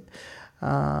జరుగుతుంది.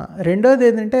 రెండోది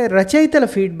ఏంటంటే రచయితల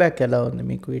ఫీడ్బ్యాక్ ఎలా ఉంది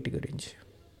మీకు వీటి గురించి?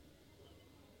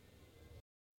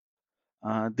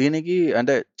 దీనికి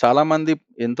అంటే చాలా మంది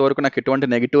ఎంతవరకు నాకు ఎటువంటి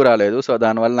నెగిటివ్ రాలేదు. సో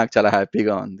దానివల్ల నాకు చాలా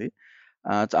హ్యాపీగా ఉంది.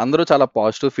 అందరూ చాలా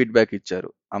పాజిటివ్ ఫీడ్బ్యాక్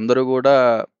ఇచ్చారు. అందరూ కూడా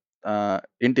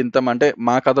అంటే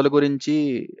మా కథల గురించి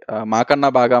మాకన్నా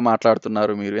బాగా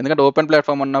మాట్లాడుతున్నారు మీరు. ఎందుకంటే ఓపెన్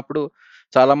ప్లాట్ఫామ్ ఉన్నప్పుడు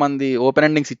చాలా మంది ఓపెన్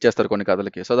ఎండింగ్స్ ఇచ్చేస్తారు కొన్ని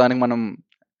కథలకి. సో దానికి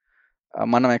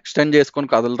మనం ఎక్స్టెండ్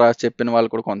చేసుకొని కథలు రాసి చెప్పిన వాళ్ళు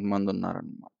కూడా కొంతమంది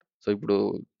ఉన్నారనమాట. సో ఇప్పుడు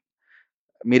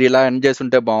మీరు ఇలా ఎండ్ చేసి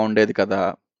ఉంటే బాగుండేది కదా,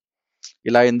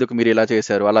 ఇలా ఎందుకు మీరు ఇలా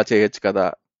చేశారు, అలా చేయొచ్చు కదా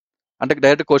అంటే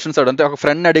డైరెక్ట్ క్వశ్చన్స్ అంటే ఒక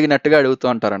ఫ్రెండ్ అడిగినట్టుగా అడుగుతూ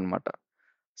ఉంటారనమాట.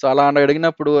 సో అలా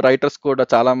అడిగినప్పుడు రైటర్స్ కూడా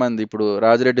చాలా మంది, ఇప్పుడు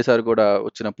రాజిరెడ్డి సార్ కూడా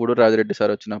పూడూరు రాజిరెడ్డి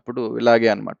సార్ వచ్చినప్పుడు ఇలాగే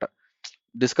అనమాట.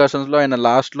 డిస్కషన్స్లో ఆయన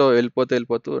లాస్ట్లో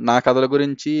వెళ్ళిపోతూ నా కథల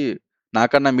గురించి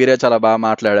నాకన్నా మీరే చాలా బాగా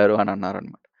మాట్లాడారు అని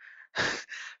అన్నారనమాట.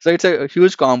 So it's a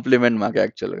huge compliment మాకు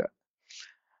యాక్చువల్గా.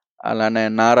 అలానే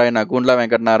గుండ్ల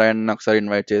వెంకట నారాయణ ఒకసారి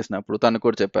ఇన్వైట్ చేసినప్పుడు తను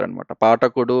కూడా చెప్పారనమాట,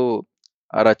 పాఠకుడు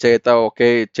రచయిత ఒకే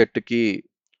చెట్టుకి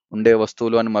ఉండే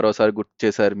వస్తువులు అని మరోసారి గుర్తు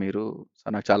చేశారు మీరు.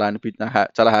 సో నాకు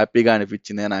చాలా హ్యాపీగా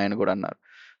అనిపించింది అని ఆయన కూడా అన్నారు.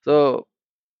 సో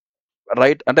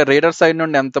అంటే రైటర్ సైడ్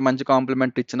నుండి ఎంత మంచి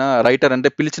కాంప్లిమెంట్ ఇచ్చినా, రైటర్ అంటే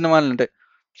పిలిచిన వాళ్ళని అంటే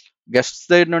గెస్ట్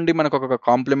సైడ్ నుండి మనకు ఒక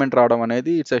కాంప్లిమెంట్ రావడం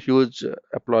అనేది ఇట్స్ ఎ హ్యూజ్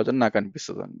అప్లాజ్ అని నాకు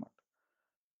అనిపిస్తుంది అనమాట.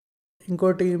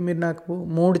 ఇంకోటి మీరు నాకు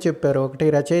 3 చెప్పారు. ఒకటి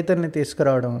రచయితల్ని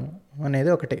తీసుకురావడం అనేది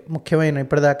ఒకటి ముఖ్యమైన,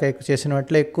 ఇప్పటిదాకా చేసిన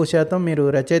వాటిలో ఎక్కువ శాతం మీరు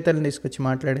రచయితల్ని తీసుకొచ్చి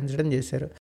మాట్లాడించడం చేశారు.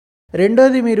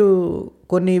 రెండోది మీరు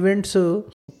కొన్ని ఈవెంట్స్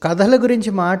కథల గురించి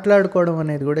మాట్లాడుకోవడం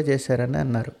అనేది కూడా చేశారని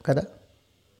అన్నారు కదా,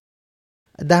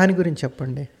 దాని గురించి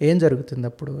చెప్పండి. ఏం జరుగుతుంది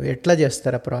అప్పుడు, ఎట్లా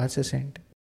చేస్తారు, ఆ ప్రాసెస్ ఏంటి?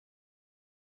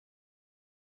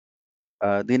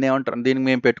 దీనికి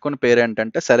మేము పెట్టుకున్న పేరు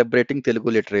ఏంటంటే సెలబ్రేటింగ్ తెలుగు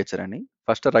లిటరేచర్ అని.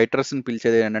 ఫస్ట్ రైటర్స్ని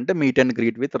పిలిచేది ఏంటంటే meet and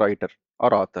greet with writer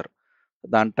or author,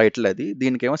 దాని టైటిల్ అది.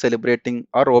 దీనికేమో సెలబ్రేటింగ్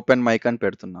ఆర్ ఓపెన్ మైక్ అని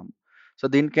పెడుతున్నాము. సో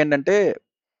దీనికి ఏంటంటే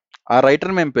ఆ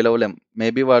రైటర్ మేము పిలవలేం,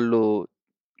 మేబీ వాళ్ళు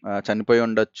చనిపోయి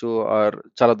ఉండొచ్చు ఆర్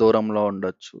చాలా దూరంలో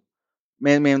ఉండొచ్చు.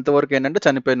 మేము ఇంతవరకు ఏంటంటే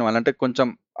చనిపోయిన వాళ్ళు అంటే కొంచెం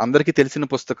అందరికీ తెలిసిన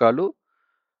పుస్తకాలు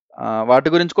వాటి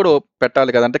గురించి కూడా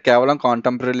పెట్టాలి కదా, అంటే కేవలం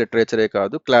కాంటెంపరీ లిటరేచరే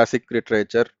కాదు, క్లాసిక్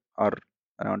లిటరేచర్ ఆర్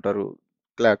ఏమంటారు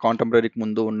కాంటెంపరీకి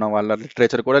ముందు ఉన్న వాళ్ళ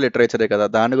లిటరేచర్ కూడా లిటరేచరే కదా,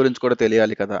 దాని గురించి కూడా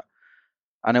తెలియాలి కదా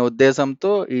అనే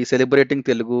ఉద్దేశంతో ఈ సెలబ్రేటింగ్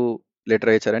తెలుగు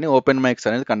లిటరేచర్ అని ఓపెన్ మైక్స్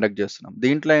అనేది కండక్ట్ చేస్తున్నాం.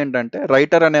 దీంట్లో ఏంటంటే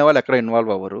రైటర్ అనే వాళ్ళు ఎక్కడ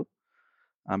ఇన్వాల్వ్ అవ్వరు,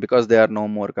 because they are no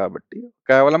more. కాబట్టి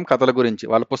కేవలం కథల గురించి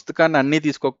వాళ్ళ పుస్తకాన్ని అన్నీ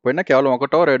తీసుకోకపోయినా కేవలం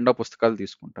ఒకటో రెండో పుస్తకాలు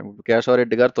తీసుకుంటాం. ఇప్పుడు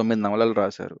కేశవరెడ్డి గారు 9 నవలలు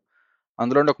రాశారు,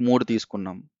 అందులో ఒక 3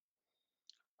 తీసుకున్నాం.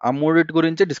 ఆ మూడిటి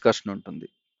గురించి డిస్కషన్ ఉంటుంది.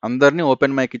 అందరినీ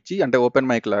ఓపెన్ మైక్ ఇచ్చి, అంటే ఓపెన్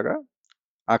మైక్ లాగా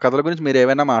ఆ కథల గురించి మీరు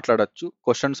ఏవైనా మాట్లాడచ్చు,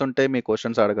 క్వశ్చన్స్ ఉంటే మీ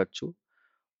క్వశ్చన్స్ అడగచ్చు,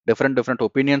 డిఫరెంట్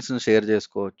ఒపీనియన్స్ షేర్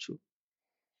చేసుకోవచ్చు.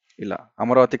 ఇలా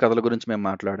అమరావతి కథల గురించి మేము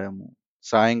మాట్లాడాము,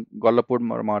 గొల్లపూడి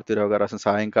మారుతీరావు గారు అసలు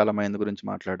సాయంకాలం అయింది గురించి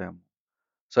మాట్లాడాము.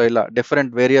 సో ఇలా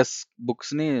డిఫరెంట్ వేరియస్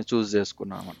బుక్స్ని చూస్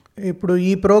చేసుకున్నాము. ఇప్పుడు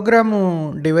ఈ ప్రోగ్రాము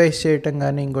డివైస్ చేయటం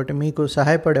కానీ ఇంకోటి మీకు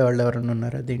సహాయపడే వాళ్ళు ఎవరైనా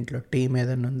ఉన్నారా దీంట్లో? టీం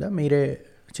ఏదైనా ఉందా, మీరే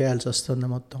చేయాల్సి వస్తుందా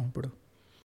మొత్తం ఇప్పుడు?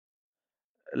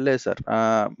 లేదు సార్,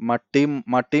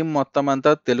 మా టీం మొత్తం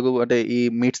అంతా తెలుగు అంటే ఈ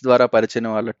మీట్స్ ద్వారా పరిచయం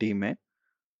వాళ్ళ టీమే.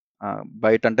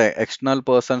 బయట అంటే ఎక్స్టర్నల్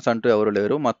పర్సన్స్ అంటూ ఎవరు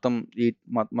లేరు.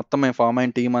 మొత్తం మేము ఫామ్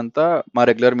అయిన టీం అంతా మా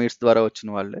రెగ్యులర్ మీట్స్ ద్వారా వచ్చిన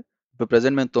వాళ్ళే. ఇప్పుడు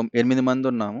ప్రెసెంట్ మేము 8 మంది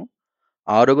ఉన్నాము.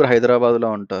 6 హైదరాబాద్లో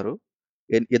ఉంటారు,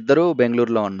 2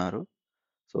 బెంగళూరులో ఉన్నారు.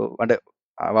 సో అంటే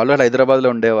వాళ్ళు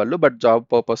హైదరాబాద్లో ఉండేవాళ్ళు, బట్ జాబ్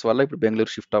పర్పస్ వల్ల ఇప్పుడు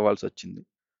బెంగళూరు షిఫ్ట్ అవ్వాల్సి వచ్చింది.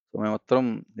 సో మేము మొత్తం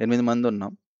 8 మంది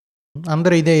ఉన్నాం.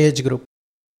 అందరూ ఇదే ఏజ్ గ్రూప్?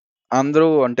 అందరూ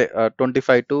అంటే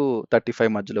 25 to 35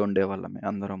 మధ్యలో ఉండేవాళ్ళమే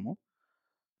అందరము.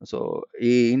 సో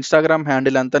ఈ ఇన్స్టాగ్రామ్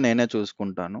హ్యాండిల్ అంతా నేనే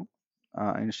చూసుకుంటాను,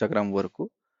 ఇన్స్టాగ్రామ్ వరకు.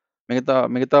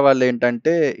 మిగతా వాళ్ళు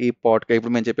ఏంటంటే ఈ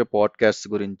ఇప్పుడు మేము చెప్పే పాడ్కాస్ట్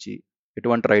గురించి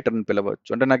ఎటువంటి రైటర్ని పిలవచ్చు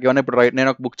అంటే, నాకు ఏమైనా ఇప్పుడు నేను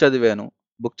ఒక బుక్ చదివాను,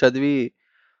 బుక్ చదివి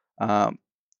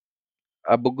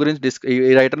ఆ బుక్ గురించి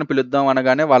ఈ రైటర్ని పిలుద్దాం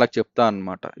అనగానే వాళ్ళకి చెప్తా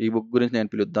అనమాట, ఈ బుక్ గురించి నేను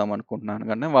పిలుద్దాం అనుకుంటున్నాను.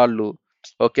 కానీ వాళ్ళు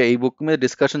ఓకే ఈ బుక్ మీద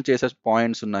డిస్కషన్ చేసే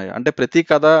పాయింట్స్ ఉన్నాయి అంటే, ప్రతి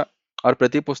కథ ఆర్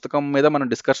ప్రతి పుస్తకం మీద మనం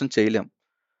డిస్కషన్ చేయలేం,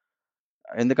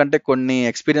 ఎందుకంటే కొన్ని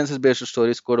ఎక్స్పీరియన్సెస్ బేస్డ్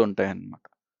స్టోరీస్ కూడా ఉంటాయి అన్నమాట.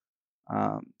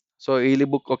 సో ఈ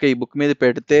బుక్ మీద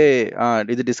పెడితే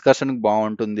ఇది డిస్కషన్కి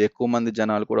బాగుంటుంది, ఎక్కువ మంది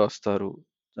జనాలు కూడా వస్తారు,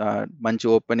 మంచి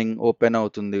ఓపెన్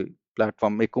అవుతుంది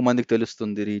ప్లాట్ఫామ్, ఎక్కువ మందికి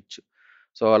తెలుస్తుంది రీచ్.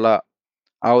 సో అలా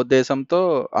ఆ ఉద్దేశంతో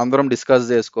అందరం డిస్కస్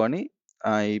చేసుకొని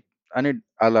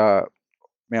అలా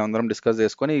మేమందరం డిస్కస్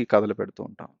చేసుకొని ఈ కథలు పెడుతూ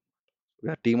ఉంటాం.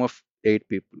 Team of 8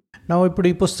 people. ఇప్పుడు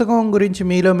ఈ పుస్తకం గురించి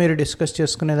మీలో మీరు డిస్కస్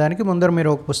చేసుకునే దానికి ముందర మీరు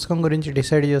ఒక పుస్తకం గురించి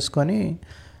డిసైడ్ చేసుకొని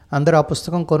అందరూ ఆ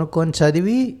పుస్తకం కొనుక్కొని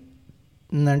చదివి,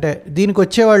 అంటే దీనికి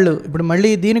వచ్చేవాళ్ళు ఇప్పుడు మళ్ళీ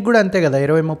దీనికి కూడా అంతే కదా,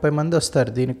 20-30 మంది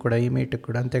వస్తారు దీనికి కూడా, ఈ మీట్కి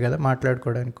కూడా అంతే కదా,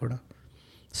 మాట్లాడుకోవడానికి కూడా.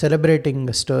 సెలబ్రేటింగ్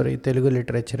స్టోరీ తెలుగు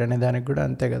లిటరేచర్ అనే దానికి కూడా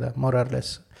అంతే కదా,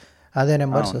 మోరార్లెస్ అదే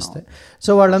నెంబర్స్ వస్తాయి.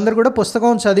 సో వాళ్ళందరూ కూడా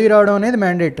పుస్తకం చదివి రావడం అనేది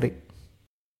మ్యాండేటరీ.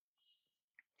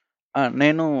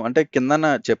 నేను అంటే కిందన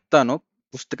చెప్తాను,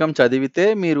 పుస్తకం చదివితే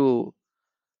మీరు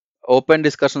ఓపెన్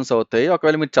డిస్కషన్స్ అవుతాయి,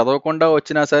 ఒకవేళ మీరు చదవకుండా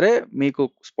వచ్చినా సరే మీకు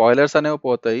స్పాయిలర్స్ అనేవి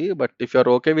పోతాయి, but if you're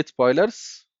okay with spoilers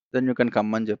then you can come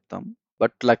అని చెప్తాం.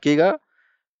 బట్ లక్కీగా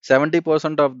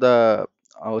 70% ఆఫ్ ద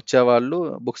వచ్చేవాళ్ళు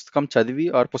పుస్తకం చదివి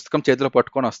ఆ పుస్తకం చేతిలో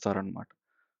పట్టుకొని వస్తారనమాట.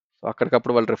 సో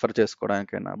అక్కడికప్పుడు వాళ్ళు రిఫర్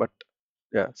చేసుకోవడానికైనా, బట్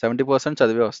 70%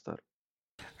 చదివే వస్తారు.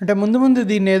 అంటే ముందు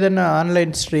దీన్ని ఏదైనా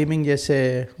ఆన్లైన్ స్ట్రీమింగ్ చేసే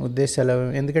ఉద్దేశాలు,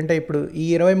 ఎందుకంటే ఇప్పుడు ఈ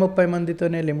 20-30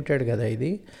 మందితోనే లిమిటెడ్ కదా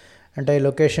ఇది, అంటే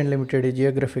లొకేషన్ లిమిటెడ్,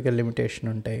 జియోగ్రఫికల్ లిమిటేషన్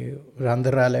ఉంటాయి,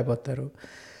 అందరూ రాలేకపోతారు.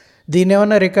 దీన్ని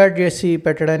ఏమైనా రికార్డ్ చేసి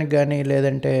పెట్టడానికి కానీ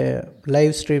లేదంటే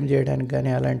లైవ్ స్ట్రీమ్ చేయడానికి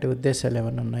కానీ అలాంటి ఉద్దేశాలు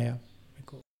ఏమైనా ఉన్నాయా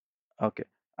మీకు? ఓకే,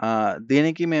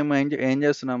 దీనికి మేము ఏం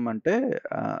చేస్తున్నాం అంటే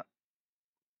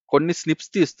కొన్ని స్నిప్స్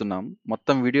తీస్తున్నాం,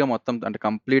 మొత్తం వీడియో మొత్తం అంటే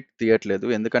కంప్లీట్ తీయట్లేదు,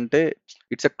 ఎందుకంటే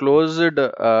ఇట్స్ ఎ క్లోజ్డ్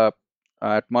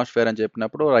అట్మాస్ఫియర్ అని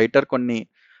చెప్పినప్పుడు రైటర్ కొన్ని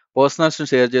పర్సనల్స్ని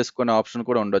షేర్ చేసుకునే ఆప్షన్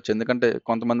కూడా ఉండొచ్చు. ఎందుకంటే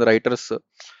కొంతమంది రైటర్స్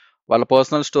వాళ్ళ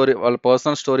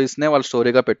పర్సనల్ స్టోరీస్నే వాళ్ళ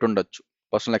స్టోరీగా పెట్టుండొచ్చు,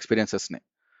 పర్సనల్ ఎక్స్పీరియన్సెస్ని.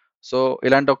 సో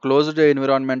ఇలాంటి ఒక క్లోజ్డ్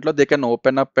ఎన్విరాన్మెంట్లో they can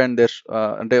open up and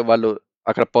అంటే వాళ్ళు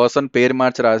అక్కడ పర్సన్ పేరు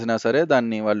మార్చి రాసినా సరే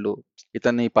దాన్ని వాళ్ళు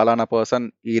ఇతన్ని పలానా పర్సన్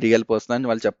ఈ రియల్ పర్సన్ అని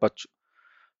వాళ్ళు చెప్పచ్చు.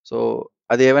 సో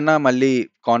అది ఏమైనా మళ్ళీ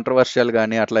కాంట్రవర్షియల్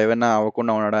కానీ అట్లా ఏమైనా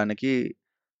అవ్వకుండా ఉండడానికి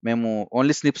మేము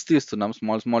ఓన్లీ స్నిప్స్ తీస్తున్నాం,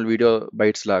 స్మాల్ వీడియో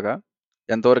బైట్స్ లాగా,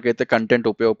 ఎంతవరకు అయితే కంటెంట్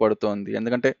ఉపయోగపడుతుంది.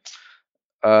 ఎందుకంటే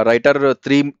రైటర్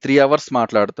 3 hours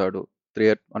మాట్లాడతాడు,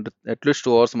 అంటే అట్లీస్ట్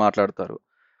 2 hours మాట్లాడతారు.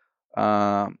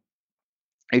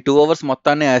 ఈ 2 hours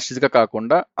మొత్తాన్ని యాస్టిస్గా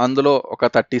కాకుండా అందులో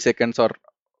ఒక 30 seconds ఆర్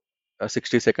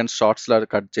 60 seconds షార్ట్స్ లాగా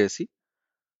కట్ చేసి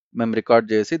మేము రికార్డ్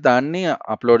చేసి దాన్ని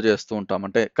అప్లోడ్ చేస్తూ ఉంటాం.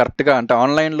 అంటే కరెక్ట్గా అంటే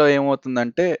ఆన్లైన్లో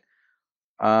ఏమవుతుందంటే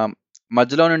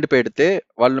మధ్యలో నుండి పెడితే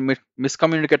వాళ్ళు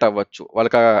మిస్కమ్యూనికేట్ అవ్వచ్చు.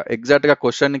 వాళ్ళకి ఎగ్జాక్ట్‌గా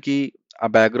క్వెషన్‌కి ఆ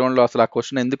బ్యాక్‌గ్రౌండ్‌లో అసలు ఆ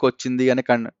క్వెషన్ ఎందుకు వచ్చింది అని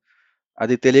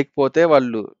అది తెలియకపోతే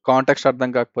వాళ్ళు కాంటెక్స్ట్ అర్థం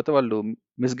కాకపోతే వాళ్ళు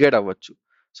మిస్‌గైడ్ అవ్వచ్చు.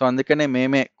 సో, అందుకనే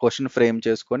మేమే క్వెషన్ ఫ్రేమ్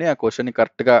చేసుకొని ఆ క్వెషన్‌కి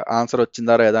కరెక్ట్‌గా ఆన్సర్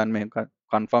వచ్చిందా లేదా అని మేము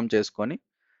కన్ఫర్మ్ చేసుకొని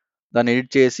దాన్ని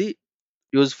ఎడిట్ చేసి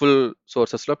యూజ్‌ఫుల్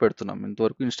సోర్సెస్‌లో పెడుతున్నాం.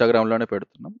 ఇంతవరకు ఇన్‌స్టాగ్రామ్‌లోనే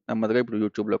పెడుతున్నాం. నెమ్మదిగా ఇప్పుడు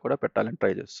యూట్యూబ్‌లో కూడా పెట్టాలని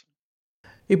ట్రై చేస్తున్నాం.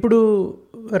 ఇప్పుడు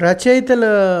రచయితల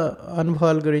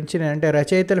అనుభవాల గురించి అంటే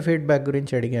రచయితల ఫీడ్బ్యాక్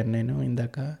గురించి అడిగాను నేను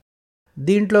ఇందాక.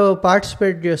 దీంట్లో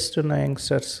పార్టిసిపేట్ చేస్తున్న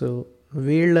యంగ్స్టర్స్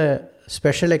వీళ్ళ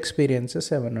స్పెషల్ ఎక్స్పీరియన్సెస్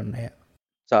ఏమైనా ఉన్నాయా?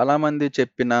 చాలామంది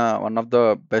చెప్పిన one of the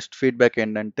best feedback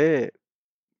ఏంటంటే,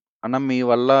 "అన్న మీ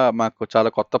వల్ల మాకు చాలా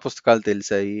కొత్త పుస్తకాలు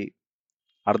తెలిసాయి.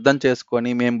 అర్థం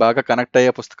చేసుకొని మేము బాగా కనెక్ట్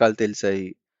అయ్యే పుస్తకాలు తెలిసాయి.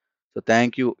 So,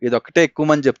 thank you." ఇదొక్కటే ఎక్కువ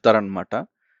మంది చెప్తారనమాట.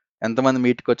 ఎంతమంది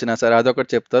మీట్‌కొచ్చినా సరే అదొకటి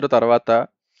చెప్తారు. తర్వాత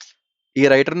ఈ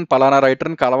రైటర్‌ని పలానా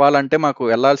రైటర్‌ని కలవాలంటే మాకు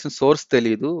వెళ్ళాల్సిన సోర్స్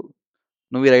తెలీదు.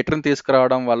 నువ్వు ఈ రైటర్‌ని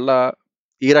తీసుకురావడం వల్ల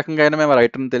ఈ రకంగా అయినా మేము ఆ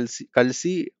రైటర్‌ని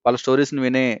కలిసి వాళ్ళ స్టోరీస్‌ని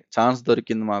వినే ఛాన్స్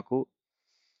దొరికింది మాకు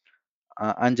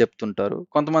అని చెప్తుంటారు.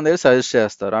 కొంతమందైతే సజెస్ట్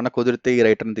చేస్తారు. అన్న కుదిరితే ఈ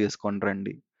రైటర్‌ని తీసుకొని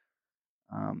రండి.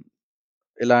 ఆహ్,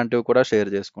 ఇలాంటివి కూడా షేర్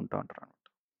చేసుకుంటా ఉంటారనమాట.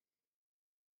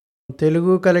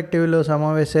 తెలుగు కలెక్టివ్లో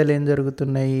సమావేశాలు ఏం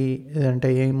జరుగుతున్నాయి, అంటే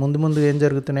ముందు ముందు ఏం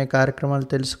జరుగుతున్నాయి కార్యక్రమాలు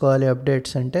తెలుసుకోవాలి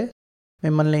అప్డేట్స్ అంటే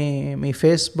మిమ్మల్ని మీ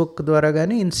ఫేస్బుక్ ద్వారా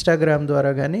కానీ ఇన్స్టాగ్రామ్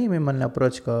ద్వారా కానీ మిమ్మల్ని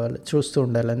అప్రోచ్ కావాలి, చూస్తూ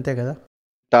ఉండాలి, అంతే కదా?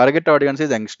 Target audience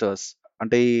is youngsters.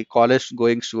 అంటే ఈ కాలేజ్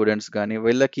గోయింగ్ స్టూడెంట్స్ గానీ,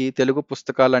 వీళ్ళకి తెలుగు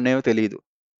పుస్తకాలనేవి తెలీదు.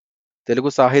 తెలుగు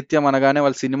సాహిత్యం అనగానే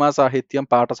వాళ్ళు సినిమా సాహిత్యం,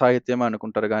 పాట సాహిత్యమే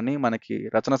అనుకుంటారు గానీ, మనకి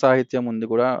రచన సాహిత్యం ఉంది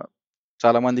కూడా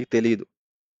చాలా మందికి తెలీదు.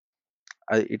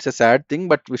 It's a sad thing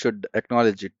but we should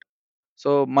acknowledge it. So,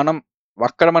 మనం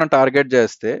టార్గెట్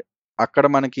చేస్తే, అక్కడ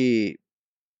మనకి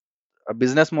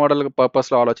బిజినెస్ మోడల్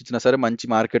పర్పస్‌లో ఆలోచించినా సరే మంచి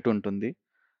మార్కెట్ ఉంటుంది.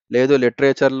 లేదు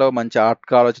లిటరేచర్‌లో మంచి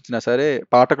ఆర్ట్‌గా ఆలోచించినా సరే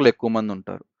పాఠకులు ఎక్కువ మంది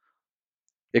ఉంటారు.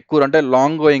 ఎక్కువ అంటే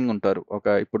లాంగ్ గోయింగ్ ఉంటారు.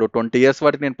 ఇప్పుడు 20 ఇయర్స్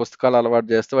వరకు నేను పుస్తకాలు అలవాటు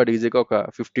చేస్తే వాడు ఈజీగా ఒక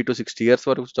 50-60 ఇయర్స్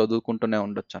వరకు చదువుకుంటూనే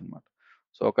ఉండొచ్చనమాట.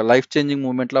 సో, ఒక లైఫ్ చేంజింగ్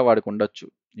మూవ్‌మెంట్‌లా వాడికి ఉండొచ్చు.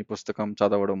 ఈ పుస్తకం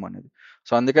చదవడం అనేది.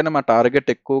 సో, అందుకనే మా టార్గెట్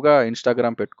ఎక్కువగా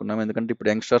ఇన్‌స్టాగ్రామ్ పెట్టుకున్నాం. ఎందుకంటే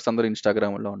ఇప్పుడు యంగ్‌స్టర్స్ అందరూ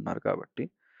ఇన్‌స్టాగ్రామ్‌లో ఉన్నారు కాబట్టి.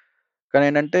 కానీ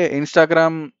ఏంటంటే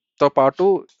ఇన్‌స్టాగ్రామ్‌తో పాటు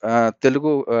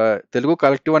తెలుగు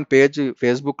కలెక్టివ్ అని పేజ్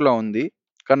ఫేస్‌బుక్‌లో ఉంది.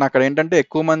 కానీ అక్కడ ఏంటంటే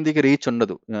ఎక్కువ మందికి రీచ్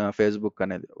ఉండదు. ఫేస్‌బుక్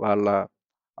అనేది వాళ్ళ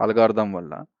అల్గారిథం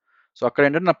వల్ల. సో,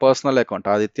 అక్కడేంటంటే నా పర్సనల్ అకౌంట్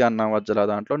 'ఆదిత్య అన్నావజ్జల'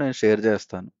 దాంట్లో నేను షేర్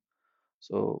చేస్తాను.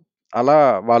 సో, అలా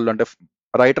వాళ్ళు అంటే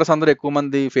రైటర్స్ అందరూ ఎక్కువ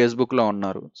మంది ఫేస్‌బుక్‌లో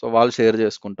ఉన్నారు. సో, వాళ్ళు షేర్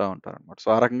చేసుకుంటా ఉంటారనమాట. సో,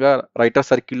 ఆ రకంగా రైటర్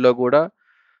సర్కిల్‌లో కూడా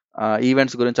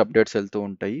ఈవెంట్స్ గురించి అప్డేట్స్ వెళ్తూ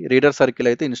ఉంటాయి. రీడర్ సర్కిల్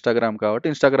అయితే ఇన్‌స్టాగ్రామ్ కాబట్టి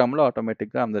ఇన్‌స్టాగ్రామ్‌లో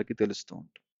ఆటోమేటిక్‌గా అందరికీ తెలుస్తూ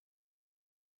ఉంటుంది.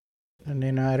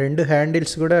 నేను ఆ 2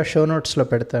 హ్యాండిల్స్ కూడా షో నోట్స్‌లో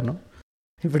పెడతాను.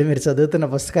 ఇప్పుడు మీరు చదువుతున్న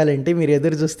పుస్తకాలేంటి, మీరు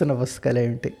ఎదురు చూస్తున్న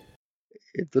పుస్తకాలేంటి?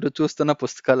 ఎదురు చూస్తున్న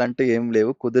పుస్తకాలంటే ఏం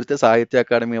లేవు. కుదిరితే సాహిత్య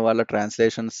అకాడమీ వాళ్ళ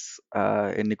ట్రాన్స్‌లేషన్స్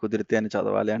ఎన్ని కుదిరితే అన్ని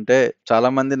చదవాలి. అంటే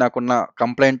చాలామంది నాకున్న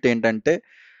కంప్లెయింట్ ఏంటంటే,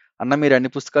 "అన్న మీరు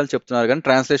అన్ని పుస్తకాలు చెప్తున్నారు గానీ,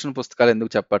 ట్రాన్స్‌లేషన్ పుస్తకాలు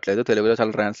ఎందుకు చెప్పట్లేదు? తెలుగులో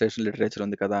చాలా ట్రాన్స్‌లేషన్ లిటరేచర్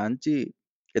ఉంది కదా!"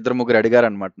 ఇద్దరు ముగ్గురు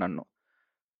అడిగారనమాట నన్ను.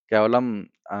 కేవలం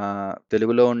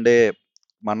తెలుగులో ఉండే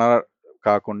మన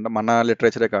మన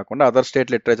లిటరేచరే కాకుండా అదర్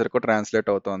స్టేట్ లిటరేచర్ కూడా ట్రాన్స్‌లేట్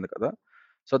అవుతోంది కదా!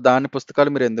 సో, దాని పుస్తకాలు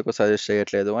మీరెందుకు సజెస్ట్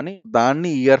చేయట్లేదు అని దాన్ని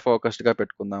ఇయర్ ఫోకస్డ్‌గా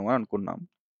పెట్టుకుందాం అని అనుకున్నాం.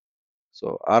 సో,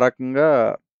 ఆ రకంగా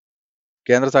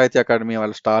కేంద్ర సాహిత్య అకాడమీ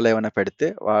వాళ్ళ స్టాల్ ఏమైనా పెడితే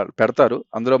వాళ్ళు పెడతారు.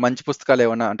 అందులో మంచి పుస్తకాలు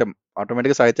ఏమన్నా అంటే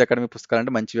ఆటోమేటిక్‌గా సాహిత్య అకాడమీ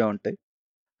పుస్తకాలంటే మంచివే ఉంటాయి.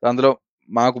 అందులో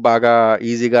మాకు బాగా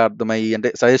ఈజీగా అర్థమయ్యి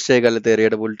అంటే సజెస్ట్ చేయగలిగితే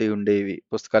రీడబిలిటీ ఉండేవి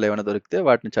పుస్తకాలు ఏమైనా దొరికితే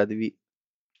వాటిని చదివి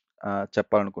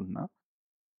చెప్పాలనుకుంటున్నా.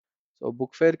 సో,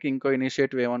 బుక్ ఫెయిర్‌కి ఇంకో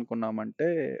ఇనిషియేటివ్ ఏమనుకున్నామంటే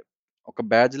ఒక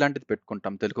బ్యాడ్జ్ లాంటిది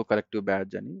పెట్టుకుంటాం. తెలుగు కలెక్టివ్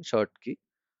బ్యాడ్జ్ అని షర్ట్‌కి.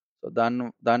 సో,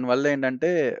 దానివల్ల ఏంటంటే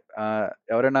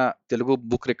ఎవరైనా తెలుగు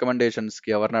బుక్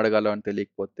రికమెండేషన్స్‌కి ఎవరిని అడగాలో అని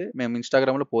తెలియకపోతే మేము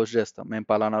ఇన్‌స్టాగ్రామ్‌లో పోస్ట్ చేస్తాం. మేము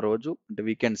పలానా రోజు అంటే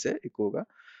వీకెండ్సే ఎక్కువగా.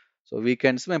 సో,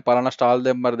 వీకెండ్స్ మేము పలానా స్టాల్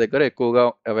నెంబర్ దగ్గర ఎక్కువగా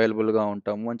అవైలబుల్‌గా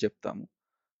ఉంటాము అని చెప్తాము.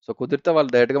 సో, కుదిరితే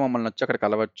వాళ్ళు డైరెక్ట్‌గా మమ్మల్ని వచ్చి అక్కడ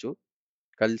కలవచ్చు.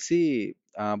 కలిసి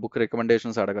బుక్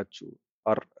రికమెండేషన్స్ అడగొచ్చు.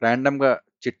 ఆర్ ర్యాండమ్‌గా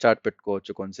చిట్ చాట్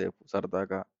పెట్టుకోవచ్చు కొంసేపు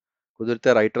సరదాగా. కుదిరితే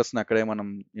రైటర్స్‌ని అక్కడే మనం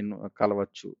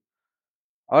కలవచ్చు.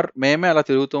 ఆర్ మేమే అలా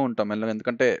తిరుగుతూ ఉంటాం మెల్లగా.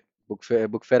 ఎందుకంటే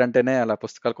బుక్ ఫేర్ అంటేనే అలా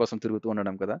పుస్తకాల కోసం తిరుగుతూ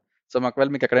ఉండడం కదా! సో, ఒకవేళ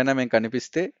మీకెక్కడైనా మేము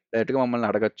కనిపిస్తే డైరెక్ట్‌గా మమ్మల్ని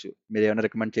అడగొచ్చు. మీరేమైనా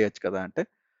రికమెండ్ చేయొచ్చు కదా! అంటే,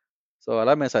 సో,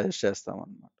 అలా మేము సజెస్ట్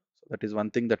చేస్తామనమాట. So, that is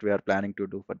one thing that we are planning to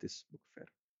do for this book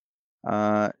fair.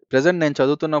 Present నేను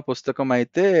చదువుతున్న పుస్తకం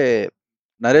అయితే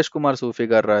నరేష్ కుమార్ సూఫీ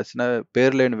గారు రాసిన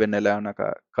 'పేరులేని వెన్నెల' అనే ఒక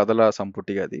కథల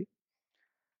సంపుటి అది.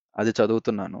 అది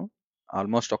చదువుతున్నాను.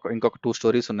 ఆల్మోస్ట్ ఇంకొక 2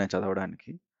 స్టోరీస్ ఉన్నాయి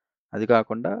చదవడానికి. అది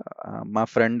కాకుండా మా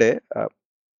ఫ్రెండే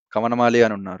కవనమాలి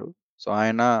అని ఉన్నారు. సో,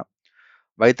 ఆయన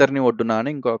వైతరిని ఒడ్డున అని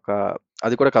ఇంకొక,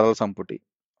 అది కూడా కథల సంపుటి,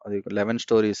 అది 11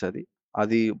 స్టోరీస్. అది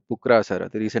అది బుక్ రాశారు.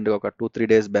 అది రీసెంట్గా ఒక 2-3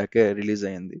 డేస్ బ్యాకే రిలీజ్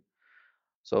అయింది.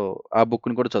 సో ఆ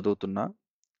బుక్ని కూడా చదువుతున్నా.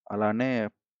 అలానే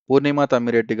పూర్ణిమ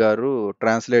తమ్మిరెడ్డి గారు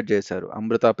ట్రాన్స్లేట్ చేశారు,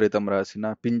 అమృత ప్రీతం రాసిన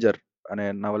పింజర్ అనే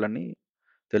నవలని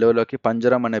తెలుగులోకి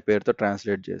పంజరం అనే పేరుతో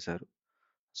ట్రాన్స్లేట్ చేశారు.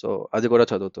 సో అది కూడా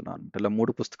చదువుతున్నాను. ఇలా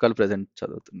 3 పుస్తకాలు ప్రజెంట్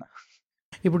చదువుతున్నా.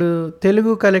 ఇప్పుడు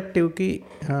తెలుగు కలెక్టివ్కి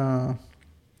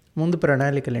ముందు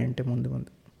ప్రణాళికలు ఏంటి? ముందు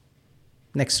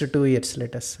నెక్స్ట్ 2 ఇయర్స్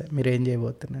లెటర్స్ మీరు ఏం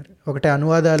చేయబోతున్నారు? ఒకటి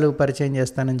అనువాదాలు పరిచయం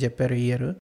చేస్తానని చెప్పారు ఈ ఇయర్,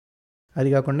 అది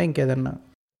కాకుండా ఇంకేదన్నా?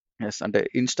 ఎస్, అంటే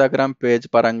ఇన్స్టాగ్రామ్ పేజ్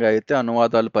పరంగా అయితే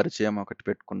అనువాదాలు పరిచయం ఒకటి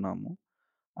పెట్టుకున్నాము.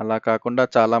 అలా కాకుండా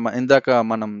చాలా ఇందాక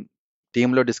మనం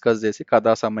టీంలో డిస్కస్ చేసి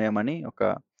కథా సమయం అని ఒక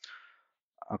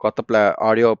కొత్త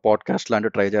ఆడియో పాడ్కాస్ట్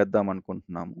లాంటివి ట్రై చేద్దాం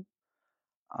అనుకుంటున్నాము.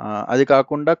 అది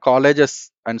కాకుండా కాలేజెస్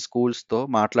అండ్ స్కూల్స్తో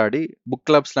మాట్లాడి బుక్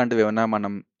క్లబ్స్ లాంటివి ఏమైనా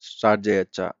మనం స్టార్ట్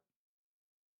చేయొచ్చా,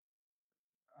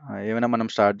 ఏమైనా మనం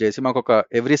స్టార్ట్ చేసి మాకు ఒక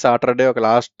ఎవ్రీ సాటర్డే ఒక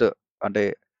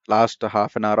last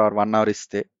half an hour or 1 hour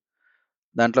ఇస్తే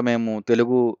దాంట్లో మేము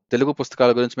తెలుగు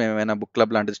పుస్తకాల గురించి మేము ఏమైనా బుక్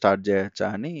క్లబ్ లాంటిది స్టార్ట్ చేయొచ్చా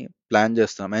అని ప్లాన్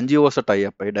చేస్తున్నాం. ఎన్జిఓస్తో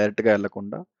టైఅప్ అయ్యి, డైరెక్ట్గా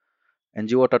వెళ్లకుండా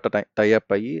ఎన్జిఓతో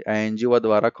టైఅప్ అయ్యి ఆ ఎన్జిఓ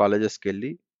ద్వారా కాలేజెస్కి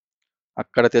వెళ్ళి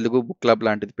అక్కడ తెలుగు బుక్ క్లబ్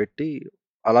లాంటిది పెట్టి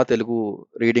అలా తెలుగు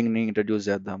రీడింగ్ని ఇంట్రడ్యూస్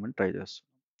చేద్దామని ట్రై చేస్తాం.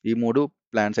 ఈ 3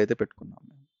 ప్లాన్స్ అయితే పెట్టుకున్నాం.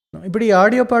 ఇప్పుడు ఈ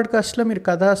ఆడియో పాడ్కాస్ట్లో మీరు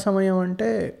కథా సమయం అంటే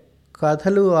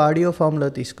కథలు ఆడియో ఫామ్లో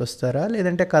తీసుకొస్తారా,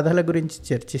 లేదంటే కథల గురించి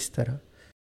చర్చిస్తారా?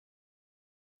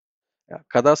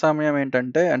 కథా సమయం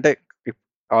ఏంటంటే, అంటే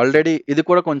ఆల్రెడీ ఇది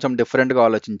కూడా కొంచెం డిఫరెంట్గా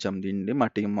ఆలోచించాం దీన్ని, మా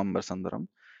టీం మెంబర్స్ అందరం.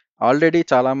 ఆల్రెడీ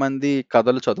చాలామంది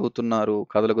కథలు చదువుతున్నారు,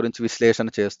 కథల గురించి విశ్లేషణ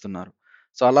చేస్తున్నారు.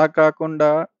 సో అలా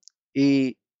కాకుండా ఈ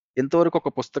ఎంతవరకు ఒక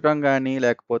పుస్తకం కానీ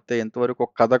లేకపోతే ఎంతవరకు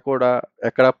ఒక కథ కూడా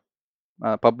ఎక్కడ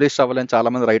పబ్లిష్ అవ్వాలని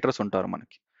చాలామంది రైటర్స్ ఉంటారు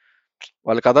మనకి.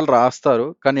 వాళ్ళు కథలు రాస్తారు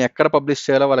కానీ ఎక్కడ పబ్లిష్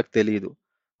చేయాలో వాళ్ళకి తెలియదు.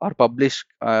 ఆర్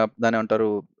దాని ఏమంటారు,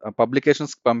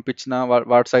 పబ్లికేషన్స్ పంపించిన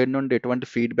వాటి సైడ్ నుండి ఎటువంటి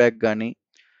ఫీడ్బ్యాక్ కానీ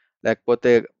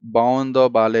లేకపోతే బాగుందో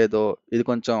బాగాలేదో ఇది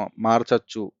కొంచెం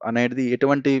మార్చచ్చు అనేది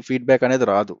ఎటువంటి ఫీడ్బ్యాక్ అనేది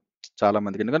రాదు చాలా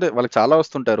మందికి. ఎందుకంటే వాళ్ళకి చాలా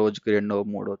వస్తుంటాయి, రోజుకి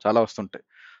 2-3 చాలా వస్తుంటాయి.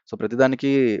 సో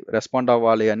ప్రతిదానికి రెస్పాండ్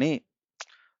అవ్వాలి అని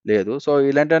లేదు. సో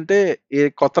ఇలాంటంటే ఈ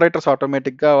కొత్త రైటర్స్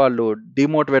ఆటోమేటిక్గా వాళ్ళు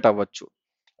డిమోటివేట్ అవ్వచ్చు,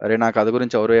 అరే నా కథ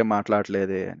గురించి ఎవరు ఏం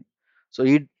మాట్లాడలేదే అని. సో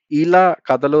ఇలా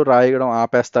కథలు రాయడం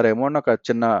ఆపేస్తారేమో అని ఒక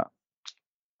చిన్న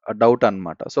డౌట్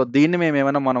అనమాట. సో దీన్ని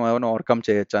మనం ఏమైనా ఓవర్కమ్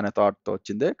చేయొచ్చు అనే థాట్తో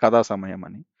వచ్చిందే కథా సమయం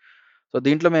అని. సో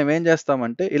దీంట్లో మేము ఏం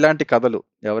చేస్తామంటే ఇలాంటి కథలు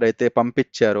ఎవరైతే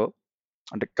పంపించారో,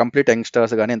 అంటే కంప్లీట్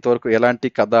యంగ్స్టర్స్ కానీ ఎంతవరకు ఎలాంటి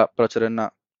కథ ప్రచురణ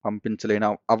పంపించలేని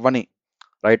అవ్వని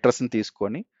రైటర్స్ని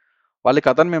తీసుకొని వాళ్ళ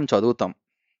కథను మేము చదువుతాం.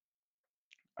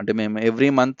 అంటే మేము ఎవ్రీ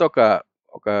మంత్ ఒక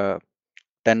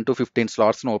 10-15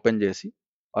 స్లాట్స్ని ఓపెన్ చేసి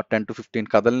ఆ 10-15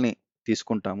 కథల్ని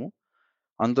తీసుకుంటాము.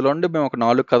 అందులో నుండి మేము ఒక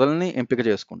 4 కథల్ని ఎంపిక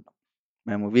చేసుకుంటాం.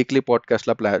 మేము వీక్లీ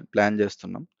పాడ్కాస్ట్లా ప్లాన్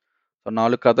చేస్తున్నాం. సో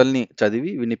 4 కథల్ని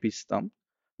చదివి వినిపిస్తాం.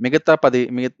 మిగతా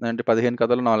 15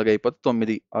 కథలు 4 అయిపోతే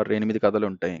 9-8 కథలు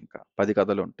ఉంటాయి, ఇంకా 10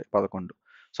 కథలు ఉంటాయి, 11.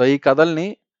 సో ఈ కథల్ని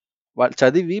వాళ్ళు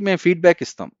చదివి మేము ఫీడ్బ్యాక్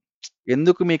ఇస్తాం.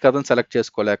 ఎందుకు మీ కథను సెలెక్ట్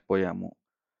చేసుకోలేకపోయాము,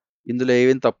 ఇందులో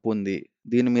ఏమేం తప్పు ఉంది,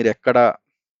 దీన్ని మీరు ఎక్కడ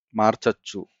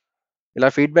మార్చచ్చు, ఇలా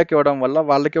ఫీడ్బ్యాక్ ఇవ్వడం వల్ల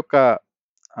వాళ్ళకి ఒక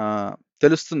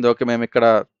తెలుస్తుంది, ఓకే మేము ఇక్కడ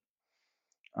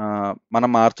మనం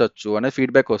మార్చచ్చు అనే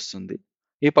ఫీడ్బ్యాక్ వస్తుంది.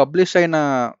 ఈ పబ్లిష్ అయిన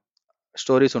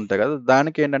స్టోరీస్ ఉంటాయి కదా,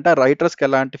 దానికి ఏంటంటే రైటర్స్కి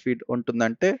ఎలాంటి ఫీడ్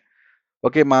ఉంటుందంటే,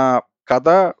 ఓకే మా కథ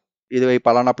ఇది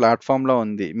పలానా ప్లాట్ఫామ్లో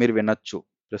ఉంది, మీరు వినొచ్చు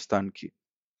ప్రస్తుతానికి.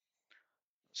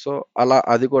 సో అలా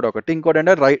అది కూడా ఒకటి. ఇంకోటి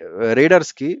అంటే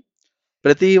రీడర్స్కి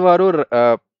ప్రతి వారు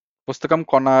పుస్తకం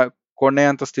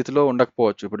కొనేంత స్థితిలో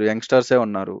ఉండకపోవచ్చు. ఇప్పుడు యంగ్స్టర్సే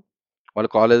ఉన్నారు, వాళ్ళు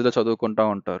కాలేజీలో చదువుకుంటూ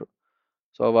ఉంటారు.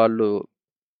 సో వాళ్ళు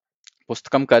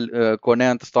పుస్తకం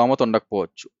కొనేంత స్తోమత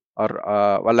ఉండకపోవచ్చు, ఆర్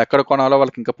వాళ్ళు ఎక్కడ కొనాలో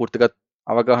వాళ్ళకి ఇంకా పూర్తిగా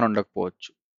అవగాహన ఉండకపోవచ్చు.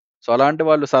 సో అలాంటి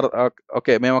వాళ్ళు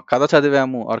ఓకే మేము కథ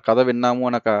చదివాము ఆర్ కథ విన్నాము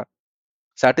అని ఒక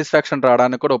సాటిస్ఫాక్షన్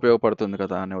రావడానికి కూడా ఉపయోగపడుతుంది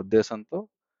కదా అనే ఉద్దేశంతో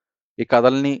ఈ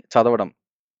కథల్ని చదవడం.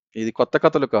 ఇది కొత్త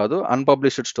కథలు కాదు,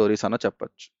 అన్పబ్లిష్డ్ స్టోరీస్ అన్న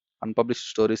చెప్పచ్చు. అన్పబ్లిష్డ్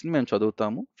స్టోరీస్ని మేము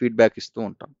చదువుతాము, ఫీడ్బ్యాక్ ఇస్తూ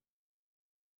ఉంటాం.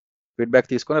 ఫీడ్బ్యాక్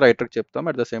తీసుకొని రైటర్కి చెప్తాం,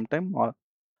 అట్ ద సేమ్ టైం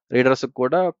రీడర్స్కి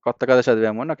కూడా కొత్త కథ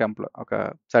చదివాము అని ఒక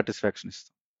సాటిస్ఫాక్షన్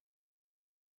ఇస్తాం.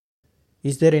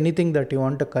 Is there anything that you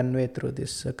want to convey through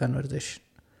this conversation?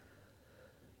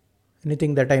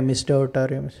 Anything that I missed out or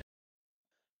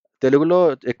తెలుగులో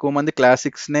ఎక్కువ మంది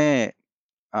క్లాసిక్స్నే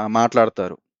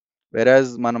మాట్లాడతారు,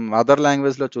 వెరాజ్ మనం అదర్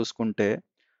లాంగ్వేజ్లో చూసుకుంటే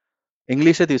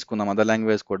ఇంగ్లీషే తీసుకుందాం, అదర్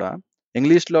లాంగ్వేజ్ కూడా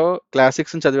ఇంగ్లీష్లో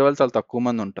క్లాసిక్స్ని చదివే వాళ్ళు చాలా తక్కువ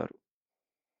మంది ఉంటారు.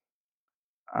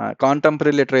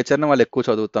 కాంటెంపరీ లిటరేచర్ని వాళ్ళు ఎక్కువ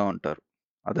చదువుతూ ఉంటారు.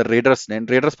 అదర్ నేను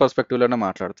రీడర్స్ పర్స్పెక్టివ్లోనే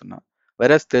మాట్లాడుతున్నా.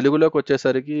 వెరాజ్ తెలుగులోకి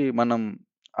వచ్చేసరికి మనం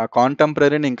ఆ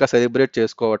కాంటెంపరీని ఇంకా సెలబ్రేట్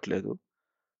చేసుకోవట్లేదు.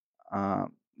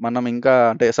 మనం ఇంకా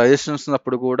అంటే సజెషన్స్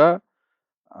అప్పుడు కూడా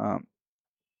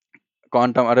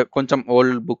అదే కొంచెం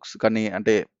ఓల్డ్ బుక్స్ కానీ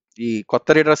అంటే ఈ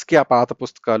కొత్త రీడర్స్కి ఆ పాత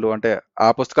పుస్తకాలు అంటే ఆ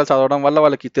పుస్తకాలు చదవడం వల్ల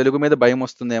వాళ్ళకి తెలుగు మీద భయం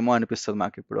వస్తుందేమో అనిపిస్తుంది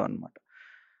నాకు ఇప్పుడు అనమాట.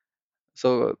 సో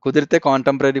కుదిరితే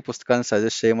కాంటెంపరీ పుస్తకాలను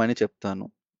సజెస్ట్ చేయమని చెప్తాను.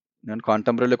 నేను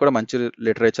కాంటెంపరీలో కూడా మంచి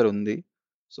లిటరేచర్ ఉంది,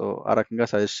 సో ఆ రకంగా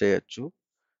సజెస్ట్ చేయొచ్చు.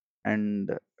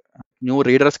 అండ్ న్యూ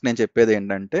రీడర్స్కి నేను చెప్పేది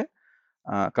ఏంటంటే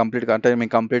కంప్లీట్గా అంటే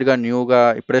మేము కంప్లీట్గా న్యూగా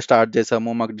ఇప్పుడే స్టార్ట్ చేసాము,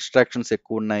 మాకు డిస్ట్రాక్షన్స్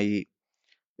ఎక్కువ ఉన్నాయి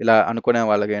ఇలా అనుకునే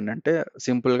వాళ్ళకి ఏంటంటే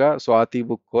సింపుల్గా స్వాతి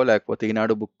బుక్కో లేకపోతే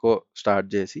ఈనాడు బుక్కో స్టార్ట్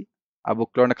చేసి ఆ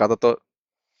బుక్లోని కథతో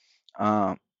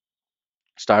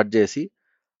స్టార్ట్ చేసి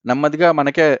నెమ్మదిగా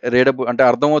మనకే రీడబుల్ అంటే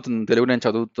అర్థమవుతుంది తెలుగు నేను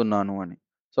చదువుతున్నాను అని.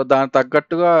 సో దానికి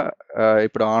తగ్గట్టుగా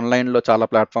ఇప్పుడు ఆన్లైన్లో చాలా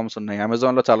ప్లాట్ఫామ్స్ ఉన్నాయి,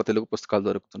 అమెజాన్లో చాలా తెలుగు పుస్తకాలు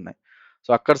దొరుకుతున్నాయి. సో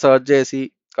అక్కడ సర్చ్ చేసి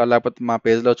లేకపోతే మా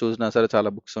పేజ్లో చూసినా సరే చాలా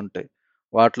బుక్స్ ఉంటాయి,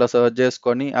 వాటిలో సర్చ్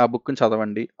చేసుకొని ఆ బుక్ని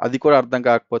చదవండి. అది కూడా అర్థం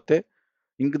కాకపోతే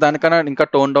ఇంక దానికన్నా ఇంకా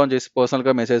టోన్ డౌన్ చేసి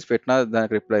పర్సనల్గా మెసేజ్ పెట్టినా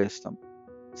దానికి రిప్లై ఇస్తాం.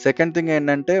 సెకండ్ థింగ్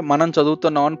ఏంటంటే మనం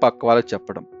చదువుతున్నామని పక్క వాళ్ళకి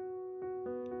చెప్పడం.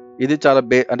 ఇది చాలా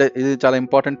అంటే ఇది చాలా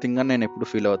ఇంపార్టెంట్ థింగ్ అని నేను ఎప్పుడు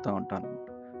ఫీల్ అవుతూ ఉంటాను.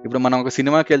 ఇప్పుడు మనం ఒక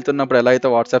సినిమాకి వెళ్తున్నప్పుడు ఎలా అయితే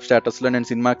వాట్సాప్ స్టేటస్లో నేను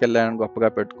సినిమాకి వెళ్ళాను గొప్పగా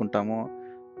పెట్టుకుంటామో,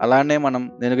 అలానే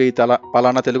నేను ఈ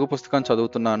పలానా తెలుగు పుస్తకం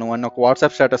చదువుతున్నాను అని ఒక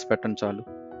వాట్సాప్ స్టేటస్ పెట్టండి చాలు.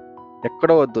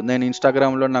 ఎక్కడో వద్దు నేను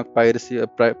ఇన్స్టాగ్రామ్లో నాకు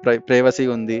ప్రైవసీ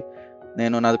ఉంది,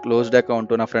 నేను నాది క్లోజ్డ్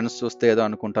అకౌంట్, నా ఫ్రెండ్స్ చూస్తే ఏదో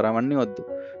అనుకుంటారు, అవన్నీ వద్దు.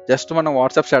 జస్ట్ మనం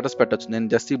వాట్సాప్ స్టేటస్ పెట్టచ్చు, నేను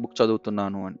జస్ట్ ఈ బుక్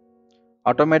చదువుతున్నాను అని.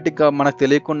 ఆటోమేటిక్గా మనకు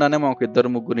తెలియకుండానే మనకు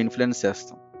 2-3 ఇన్ఫ్లుయెన్స్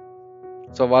చేస్తాం.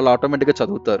 సో వాళ్ళు ఆటోమేటిక్గా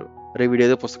చదువుతారు, రే వీడు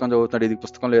ఏదో పుస్తకం చదువుతున్నాడు, ఇది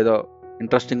పుస్తకంలో ఏదో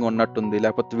ఇంట్రెస్టింగ్ ఉన్నట్టుంది,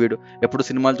 లేకపోతే వీడు ఎప్పుడు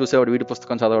సినిమాలు చూసేవాడు వీడి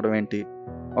పుస్తకం చదవడం ఏంటి,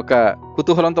 ఒక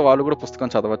కుతూహలంతో వాళ్ళు కూడా పుస్తకం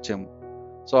చదవచ్చేమో.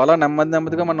 సో అలా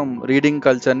నెమ్మదిగా మనం రీడింగ్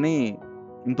కల్చర్ని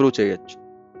ఇంప్రూవ్ చేయొచ్చు.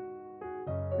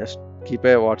 Just keep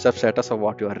a WhatsApp status of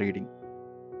what you are reading.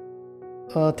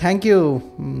 Thank you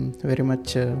very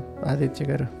much Aditya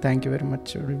garu, thank you very much.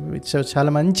 It's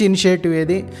చాలా మంచి ఇనిషియేటివ్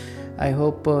ఇది. I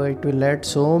hope it will add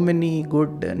so many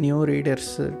good new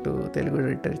readers to Telugu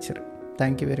literature.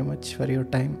 Thank you very much for your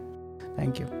time.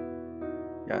 Thank you.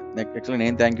 Actually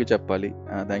నేను thank you చెప్పాలి.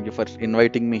 Thank you for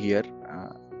inviting me here.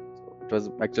 It was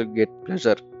actually great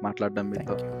pleasure మాట్లాడడం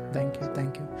మీతో.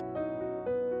 Thank you.